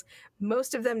 rifles,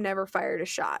 most of them never fired a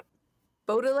shot.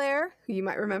 Baudelaire, who you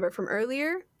might remember from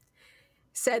earlier,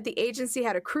 said the agency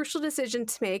had a crucial decision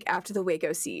to make after the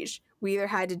Waco siege. We either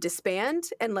had to disband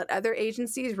and let other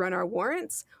agencies run our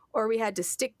warrants, or we had to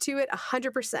stick to it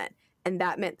 100%. And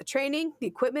that meant the training, the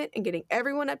equipment, and getting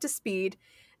everyone up to speed.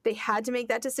 They had to make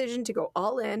that decision to go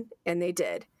all in, and they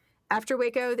did. After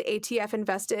Waco, the ATF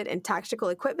invested in tactical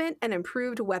equipment and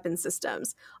improved weapon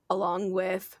systems, along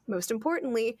with, most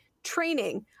importantly,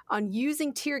 training on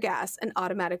using tear gas and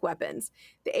automatic weapons.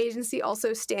 The agency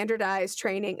also standardized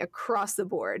training across the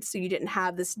board, so you didn't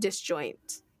have this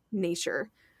disjoint nature.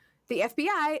 The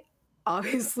FBI,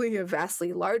 obviously a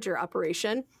vastly larger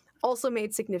operation, also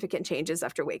made significant changes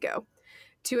after Waco.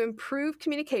 To improve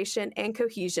communication and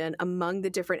cohesion among the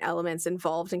different elements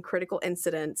involved in critical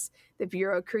incidents, the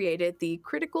Bureau created the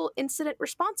Critical Incident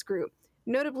Response Group,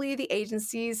 notably the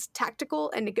agency's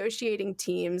tactical and negotiating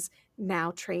teams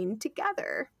now trained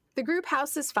together. The group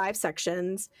houses 5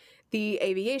 sections: the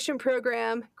Aviation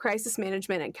Program, Crisis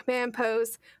Management and Command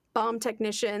Posts, Bomb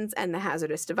Technicians, and the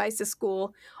Hazardous Devices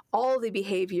School, all the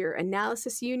Behavior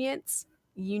Analysis Units,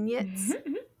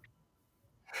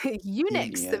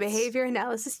 the Behavior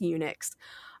Analysis Units,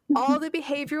 all the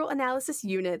Behavioral Analysis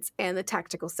Units, and the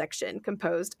Tactical Section,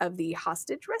 composed of the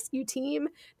Hostage Rescue Team,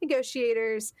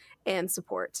 negotiators, and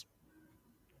support.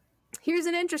 Here's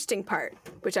an interesting part,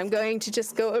 which I'm going to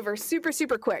just go over super,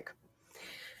 super quick.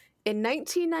 In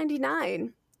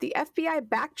 1999, the FBI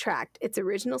backtracked its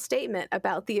original statement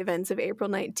about the events of April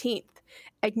 19th,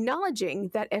 acknowledging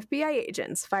that FBI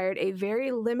agents fired a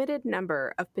very limited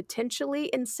number of potentially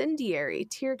incendiary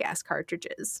tear gas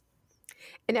cartridges.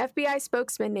 An FBI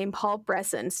spokesman named Paul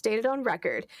Bresson stated on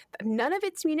record that none of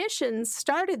its munitions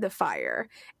started the fire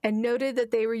and noted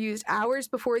that they were used hours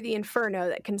before the Inferno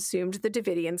that consumed the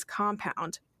Davidians'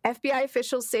 compound. FBI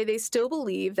officials say they still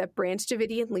believe that Branch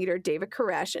Davidian leader David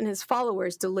Koresh and his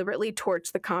followers deliberately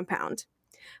torched the compound.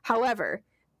 However,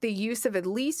 the use of at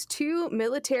least 2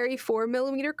 military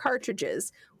 4mm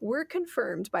cartridges were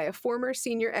confirmed by a former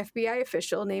senior FBI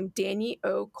official named Danny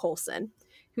O. Colson,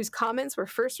 whose comments were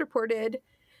first reported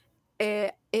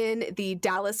in the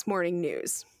Dallas Morning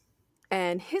News.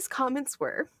 And his comments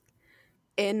were,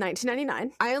 in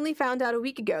 1999. I only found out a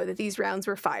week ago that these rounds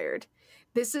were fired.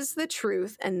 This is the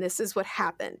truth, and this is what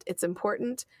happened. It's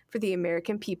important for the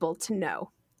American people to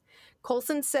know.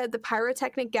 Coulson said the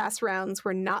pyrotechnic gas rounds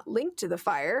were not linked to the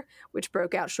fire, which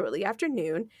broke out shortly after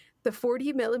noon. The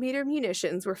 40-millimeter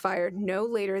munitions were fired no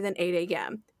later than 8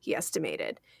 a.m., he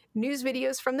estimated. News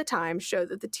videos from the time show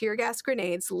that the tear gas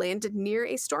grenades landed near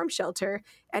a storm shelter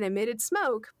and emitted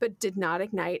smoke, but did not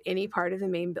ignite any part of the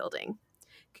main building.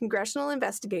 Congressional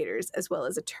investigators, as well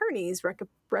as attorneys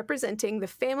representing the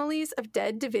families of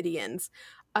dead Davidians,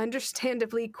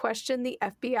 understandably questioned the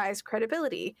FBI's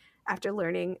credibility after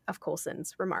learning of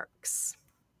Coulson's remarks.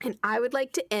 And I would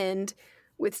like to end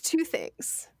with two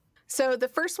things. So the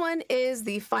first one is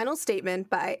the final statement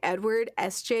by Edward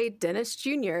S.J. Dennis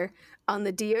Jr. on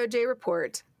the DOJ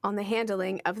report on the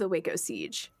handling of the Waco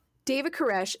siege. David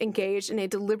Koresh engaged in a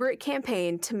deliberate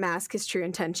campaign to mask his true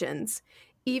intentions.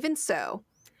 Even so,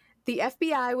 the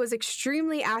FBI was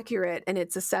extremely accurate in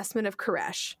its assessment of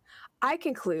Koresh. I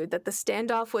conclude that the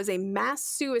standoff was a mass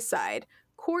suicide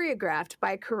choreographed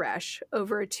by Koresh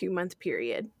over a 2-month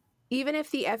period. Even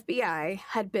if the FBI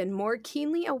had been more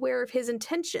keenly aware of his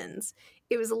intentions,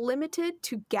 it was limited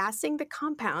to gassing the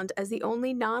compound as the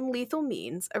only non-lethal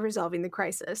means of resolving the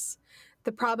crisis.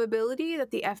 The probability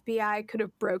that the FBI could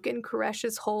have broken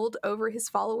Koresh's hold over his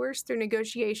followers through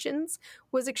negotiations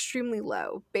was extremely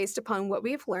low, based upon what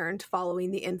we have learned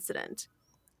following the incident.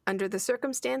 Under the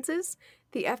circumstances,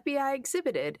 the FBI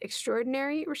exhibited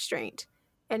extraordinary restraint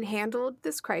and handled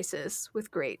this crisis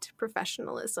with great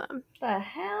professionalism. The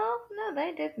hell? No,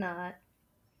 they did not.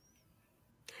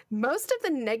 Most of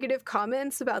the negative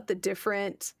comments about the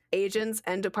different agents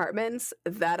and departments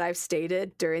that I've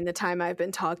stated during the time I've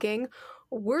been talking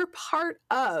were part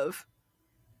of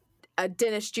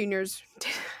Dennis Jr.'s,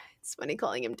 it's funny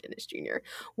calling him Dennis Jr.,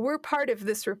 were part of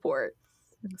this report.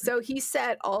 So he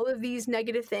said all of these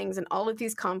negative things and all of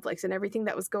these conflicts and everything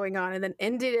that was going on, and then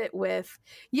ended it with,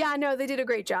 yeah, no, they did a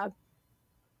great job.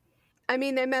 I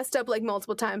mean, they messed up like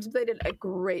multiple times, but they did a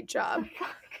great job.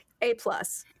 A+.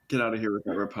 Get out of here with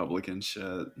that Republican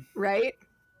shit. Right?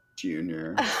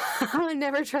 Junior. I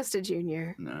never trusted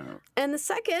Junior. No. And the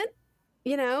second,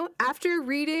 after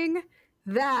reading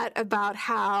that about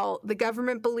how the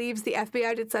government believes the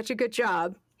FBI did such a good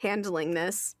job handling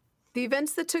this, the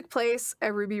events that took place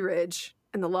at Ruby Ridge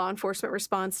and the law enforcement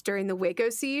response during the Waco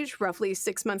siege, roughly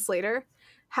 6 months later,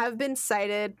 have been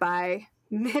cited by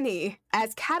many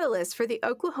as catalysts for the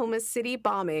Oklahoma City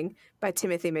bombing by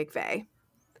Timothy McVeigh.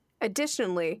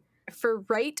 Additionally, for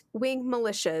right-wing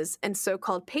militias and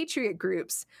so-called patriot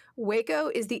groups, Waco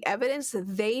is the evidence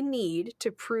that they need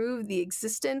to prove the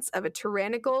existence of a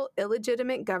tyrannical,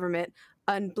 illegitimate government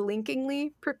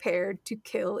unblinkingly prepared to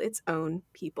kill its own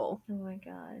people. Oh my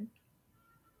god.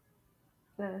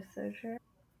 That is so true.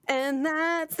 And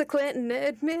that's the Clinton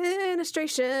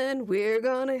administration. We're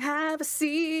gonna have a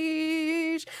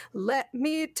siege. Let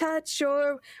me touch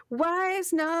your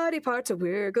wife's naughty parts. So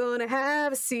we're gonna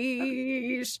have a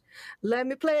siege. Let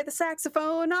me play the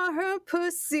saxophone on her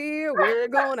pussy. We're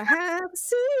gonna have a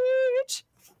siege.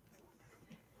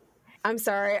 I'm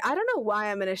sorry. I don't know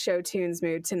why I'm in a show tunes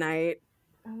mood tonight.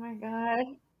 Oh my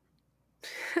god.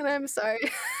 And I'm sorry.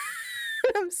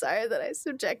 I'm sorry that I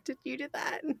subjected you to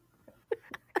that.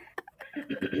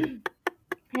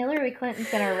 Hillary Clinton's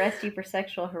gonna arrest you for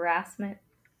sexual harassment.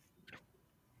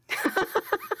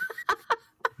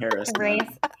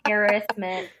 Harassment.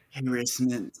 Harassment.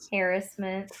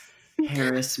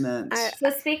 So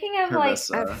speaking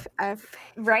of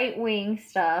right-wing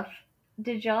stuff,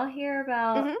 did y'all hear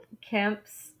about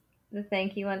Kemp's, the thing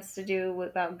he wants to do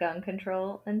about gun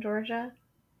control in Georgia?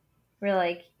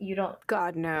 Where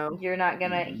God, no. You're not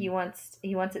gonna. He wants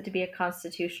it to be a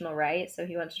constitutional right. So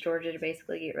he wants Georgia to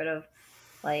basically get rid of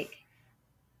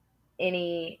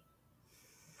anything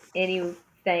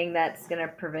that's gonna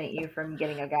prevent you from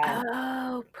getting a gun.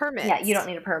 Oh, permits. Yeah, you don't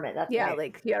need a permit. That's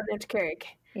right. You don't have to carry.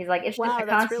 He's like, it's just a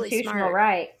constitutional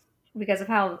right because of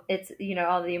how it's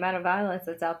all the amount of violence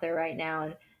that's out there right now,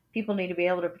 and people need to be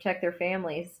able to protect their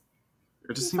families.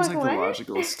 It just seems like the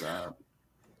logical step.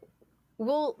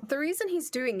 Well, the reason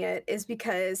he's doing it is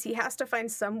because he has to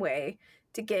find some way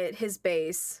to get his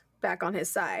base back on his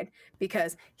side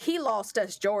because he lost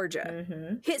us Georgia.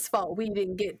 Mm-hmm. His fault we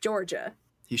didn't get Georgia.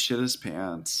 He shit his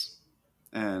pants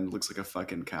and looks like a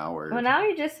fucking coward. Well, now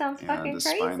he just sounds fucking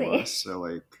crazy. Spineless,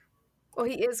 so well,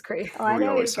 he is crazy. Oh, I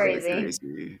know he's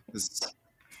crazy.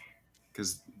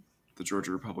 Because the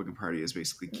Georgia Republican Party is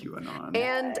basically QAnon.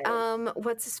 And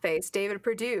what's his face? David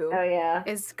Perdue. Oh yeah,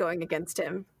 is going against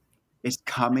him. It's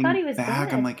coming back.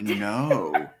 Dead. I'm like,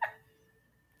 no.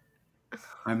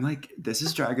 I'm like, this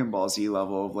is Dragon Ball Z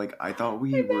level of like, I thought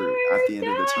we were at the end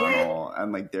of the tunnel,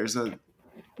 and like,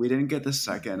 we didn't get the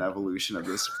second evolution of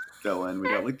this villain. We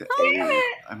got like the eighth.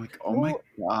 I'm like, oh my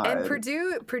god. And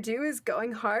Purdue is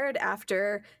going hard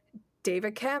after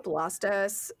David Kemp lost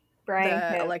us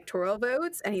the electoral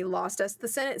votes, and he lost us the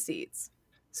Senate seats.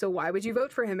 So why would you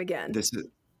vote for him again?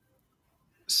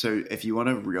 So if you want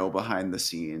to reel behind the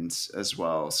scenes as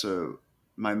well, so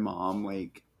my mom,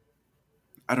 like,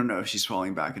 I don't know if she's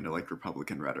falling back into like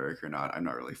Republican rhetoric or not. I'm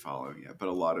not really following it, but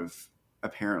a lot of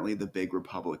apparently the big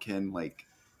Republican like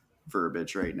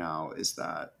verbiage right now is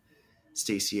that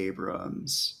Stacey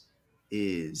Abrams'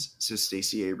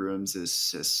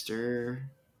 sister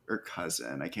or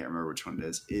cousin, I can't remember which one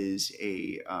it is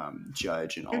a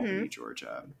judge in Albany,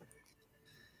 Georgia.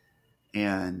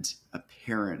 And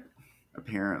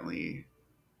apparently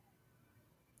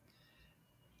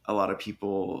a lot of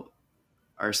people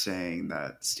are saying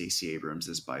that Stacey Abrams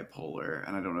is bipolar,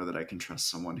 and I don't know that I can trust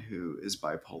someone who is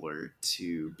bipolar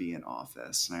to be in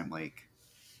office. And I'm like,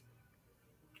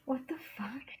 what the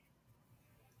fuck?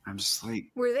 I'm just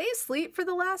like, were they asleep for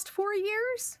the last 4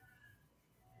 years?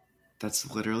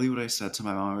 That's literally what I said to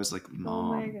my mom. I was like,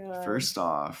 Mom, first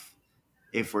off,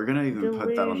 if we're gonna even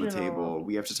put that on the table,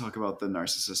 we have to talk about the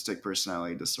narcissistic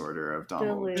personality disorder of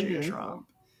Donald J. Trump.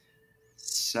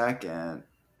 Second,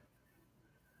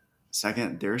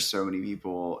 there's so many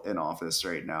people in office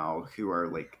right now who are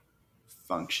like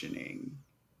functioning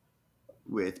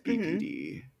with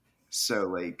BPD. So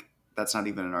like, that's not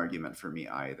even an argument for me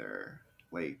either.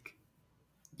 Like,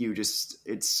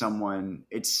 it's someone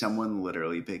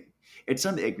literally big. It's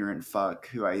some ignorant fuck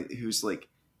who's like,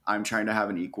 I'm trying to have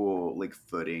an equal like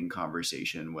footing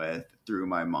conversation with through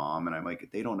my mom, and I'm like,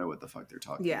 they don't know what the fuck they're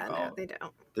talking about. Yeah, no, they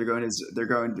don't. They're going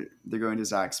to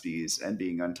Zaxby's and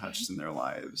being untouched in their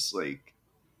lives. Like,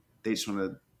 they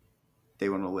want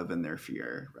to live in their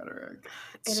fear rhetoric.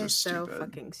 It is so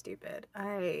fucking stupid.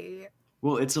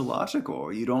 Well, it's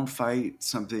illogical. You don't fight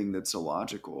something that's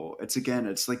illogical. It's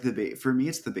like for me,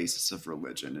 it's the basis of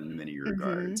religion in many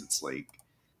regards. It's like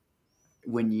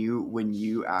when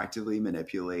you actively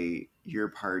manipulate your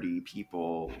party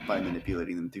people by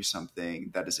manipulating them through something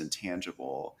that is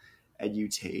intangible, and you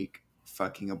take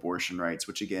fucking abortion rights,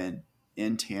 which again,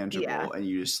 intangible, and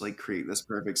you just like create this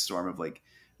perfect storm of like,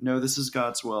 no, this is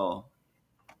God's will.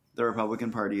 The Republican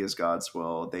Party is God's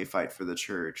will. They fight for the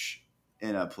church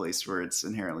in a place where it's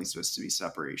inherently supposed to be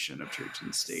separation of church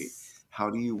and state. How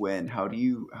do you win? How do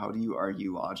you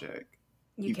argue logic?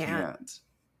 You can't.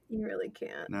 You really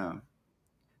can't. No.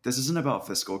 This isn't about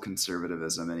fiscal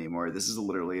conservatism anymore. This is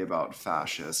literally about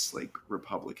fascist, like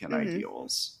Republican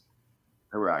ideals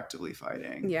that we're actively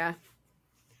fighting. Yeah.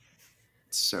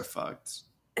 It's so fucked.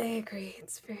 I agree.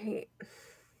 It's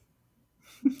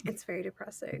very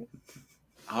depressing.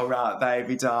 All right,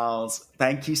 baby dolls.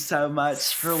 Thank you so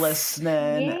much for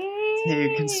listening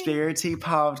to Conspiracy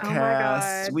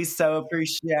Podcast. Oh, we so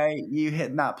appreciate you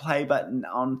hitting that play button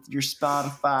on your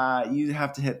Spotify. You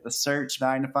have to hit the search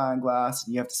magnifying glass,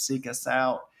 and you have to seek us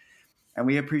out. And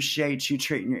we appreciate you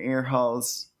treating your ear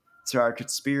holes to our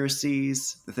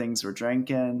conspiracies, the things we're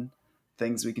drinking,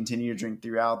 things we continue to drink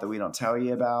throughout that we don't tell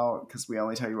you about, because we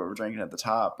only tell you what we're drinking at the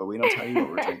top, but we don't tell you what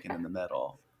we're drinking in the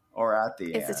middle. Or at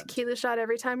the end. It's a tequila shot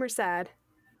every time we're sad.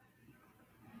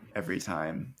 Every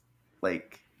time.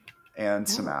 Like, and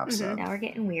some absinthe. Now we're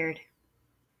getting weird.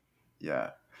 Yeah.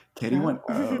 Katie went,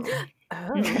 oh.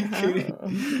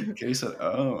 Katie said,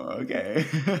 oh, okay.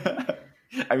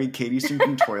 I mean, Katie's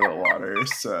drinking toilet water,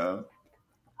 so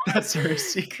that's her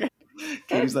secret.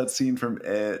 Katie's that scene from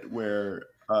It where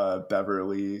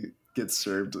Beverly gets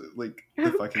served like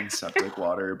the fucking septic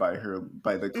water by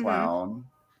the clown.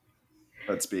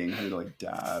 That's being her like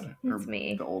dad, or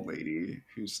me. The old lady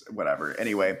who's whatever.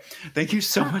 Anyway, thank you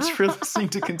so much for listening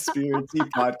to Conspiracy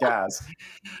Podcast.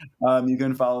 You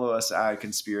can follow us at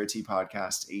Conspiracy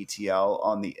Podcast ATL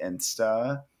on the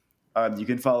Insta. You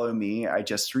can follow me. I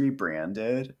just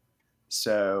rebranded.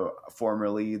 So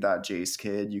formerly that Jace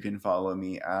kid, you can follow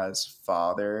me as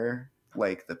Father,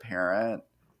 like the parent,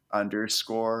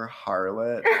 _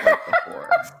 Harlot, like the whore.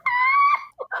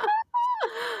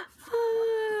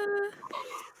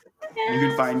 You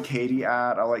can find Katie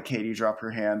I'll let Katie drop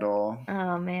her handle.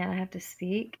 Oh man, I have to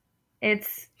speak.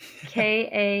 It's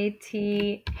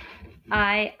KATIII.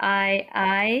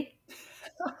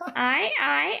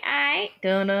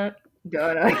 Donut.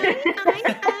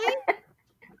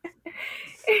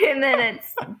 And then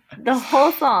it's the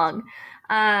whole song.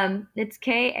 It's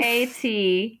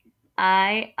KATIIIE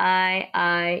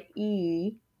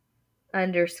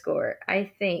 _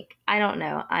 I think. I don't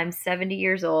know. I'm 70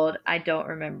 years old. I don't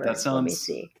remember. That sounds, let me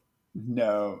see.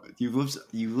 No, you've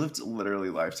lived literally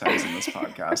lifetimes in this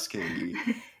podcast, Katie.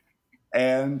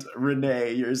 And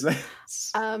Renee, yours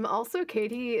is. Also,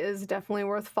 Katie is definitely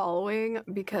worth following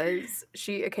because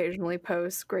she occasionally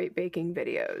posts great baking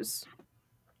videos.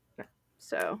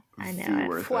 So I know.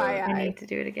 FYI. I need to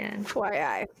do it again.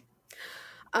 FYI.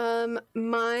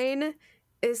 Mine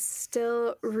is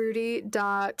still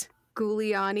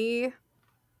Rudy.Giuliani,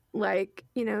 like,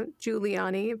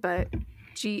 Giuliani, but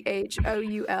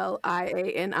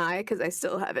Ghoulliani, because I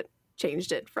still haven't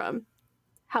changed it from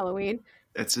Halloween.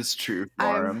 It's his true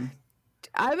form.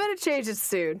 I'm going to change it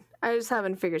soon. I just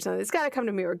haven't figured something. It's got to come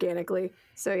to me organically.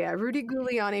 So yeah, Rudy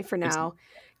Giuliani for now.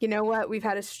 You know what? We've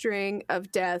had a string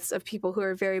of deaths of people who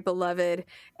are very beloved,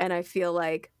 and I feel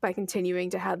like by continuing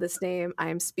to have this name, I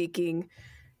am speaking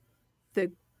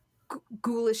the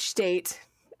ghoulish state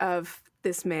of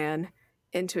this man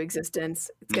into existence.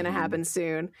 It's going to happen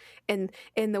soon. And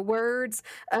in the words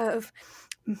of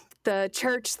the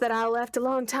church that I left a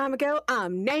long time ago,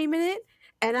 I'm naming it,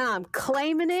 and I'm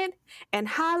claiming it, and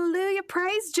hallelujah,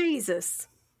 praise Jesus.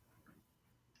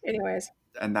 Anyways.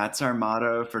 And that's our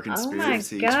motto for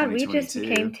Conspiracy 2022. Oh my God, we just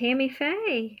became Tammy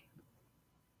Faye.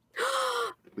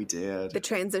 We did. The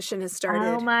transition has started.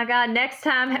 Oh my God, next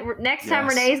time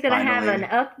Renee's going to have an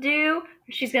updo.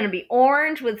 She's going to be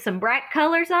orange with some bright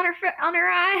colors on her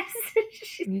eyes.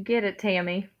 You get it,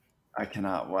 Tammy. I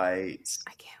cannot wait.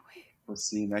 I can't wait. We'll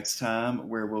see you next time,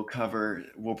 where we'll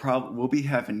be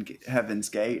Heaven's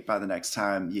Gate by the next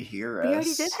time you hear us. We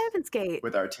already did Heaven's Gate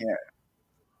with our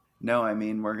No, I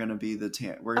mean we're gonna be the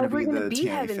Tammy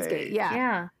Heaven's Faye. Gate.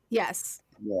 Yeah. Yes.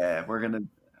 Yeah, we're gonna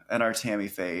in our Tammy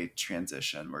Faye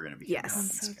transition. We're gonna be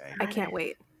Heaven's Gate. I can't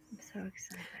wait. I'm so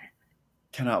excited.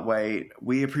 Cannot wait.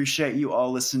 We appreciate you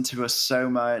all listening to us so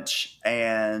much,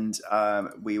 and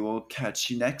we will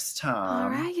catch you next time. All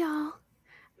right, y'all.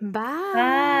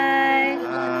 Bye.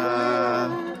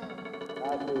 Bye.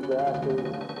 I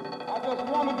just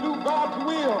want to do God's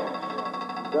will.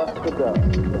 That's the dust.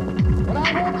 But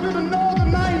I want you to know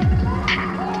tonight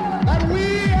that we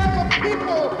as a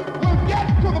people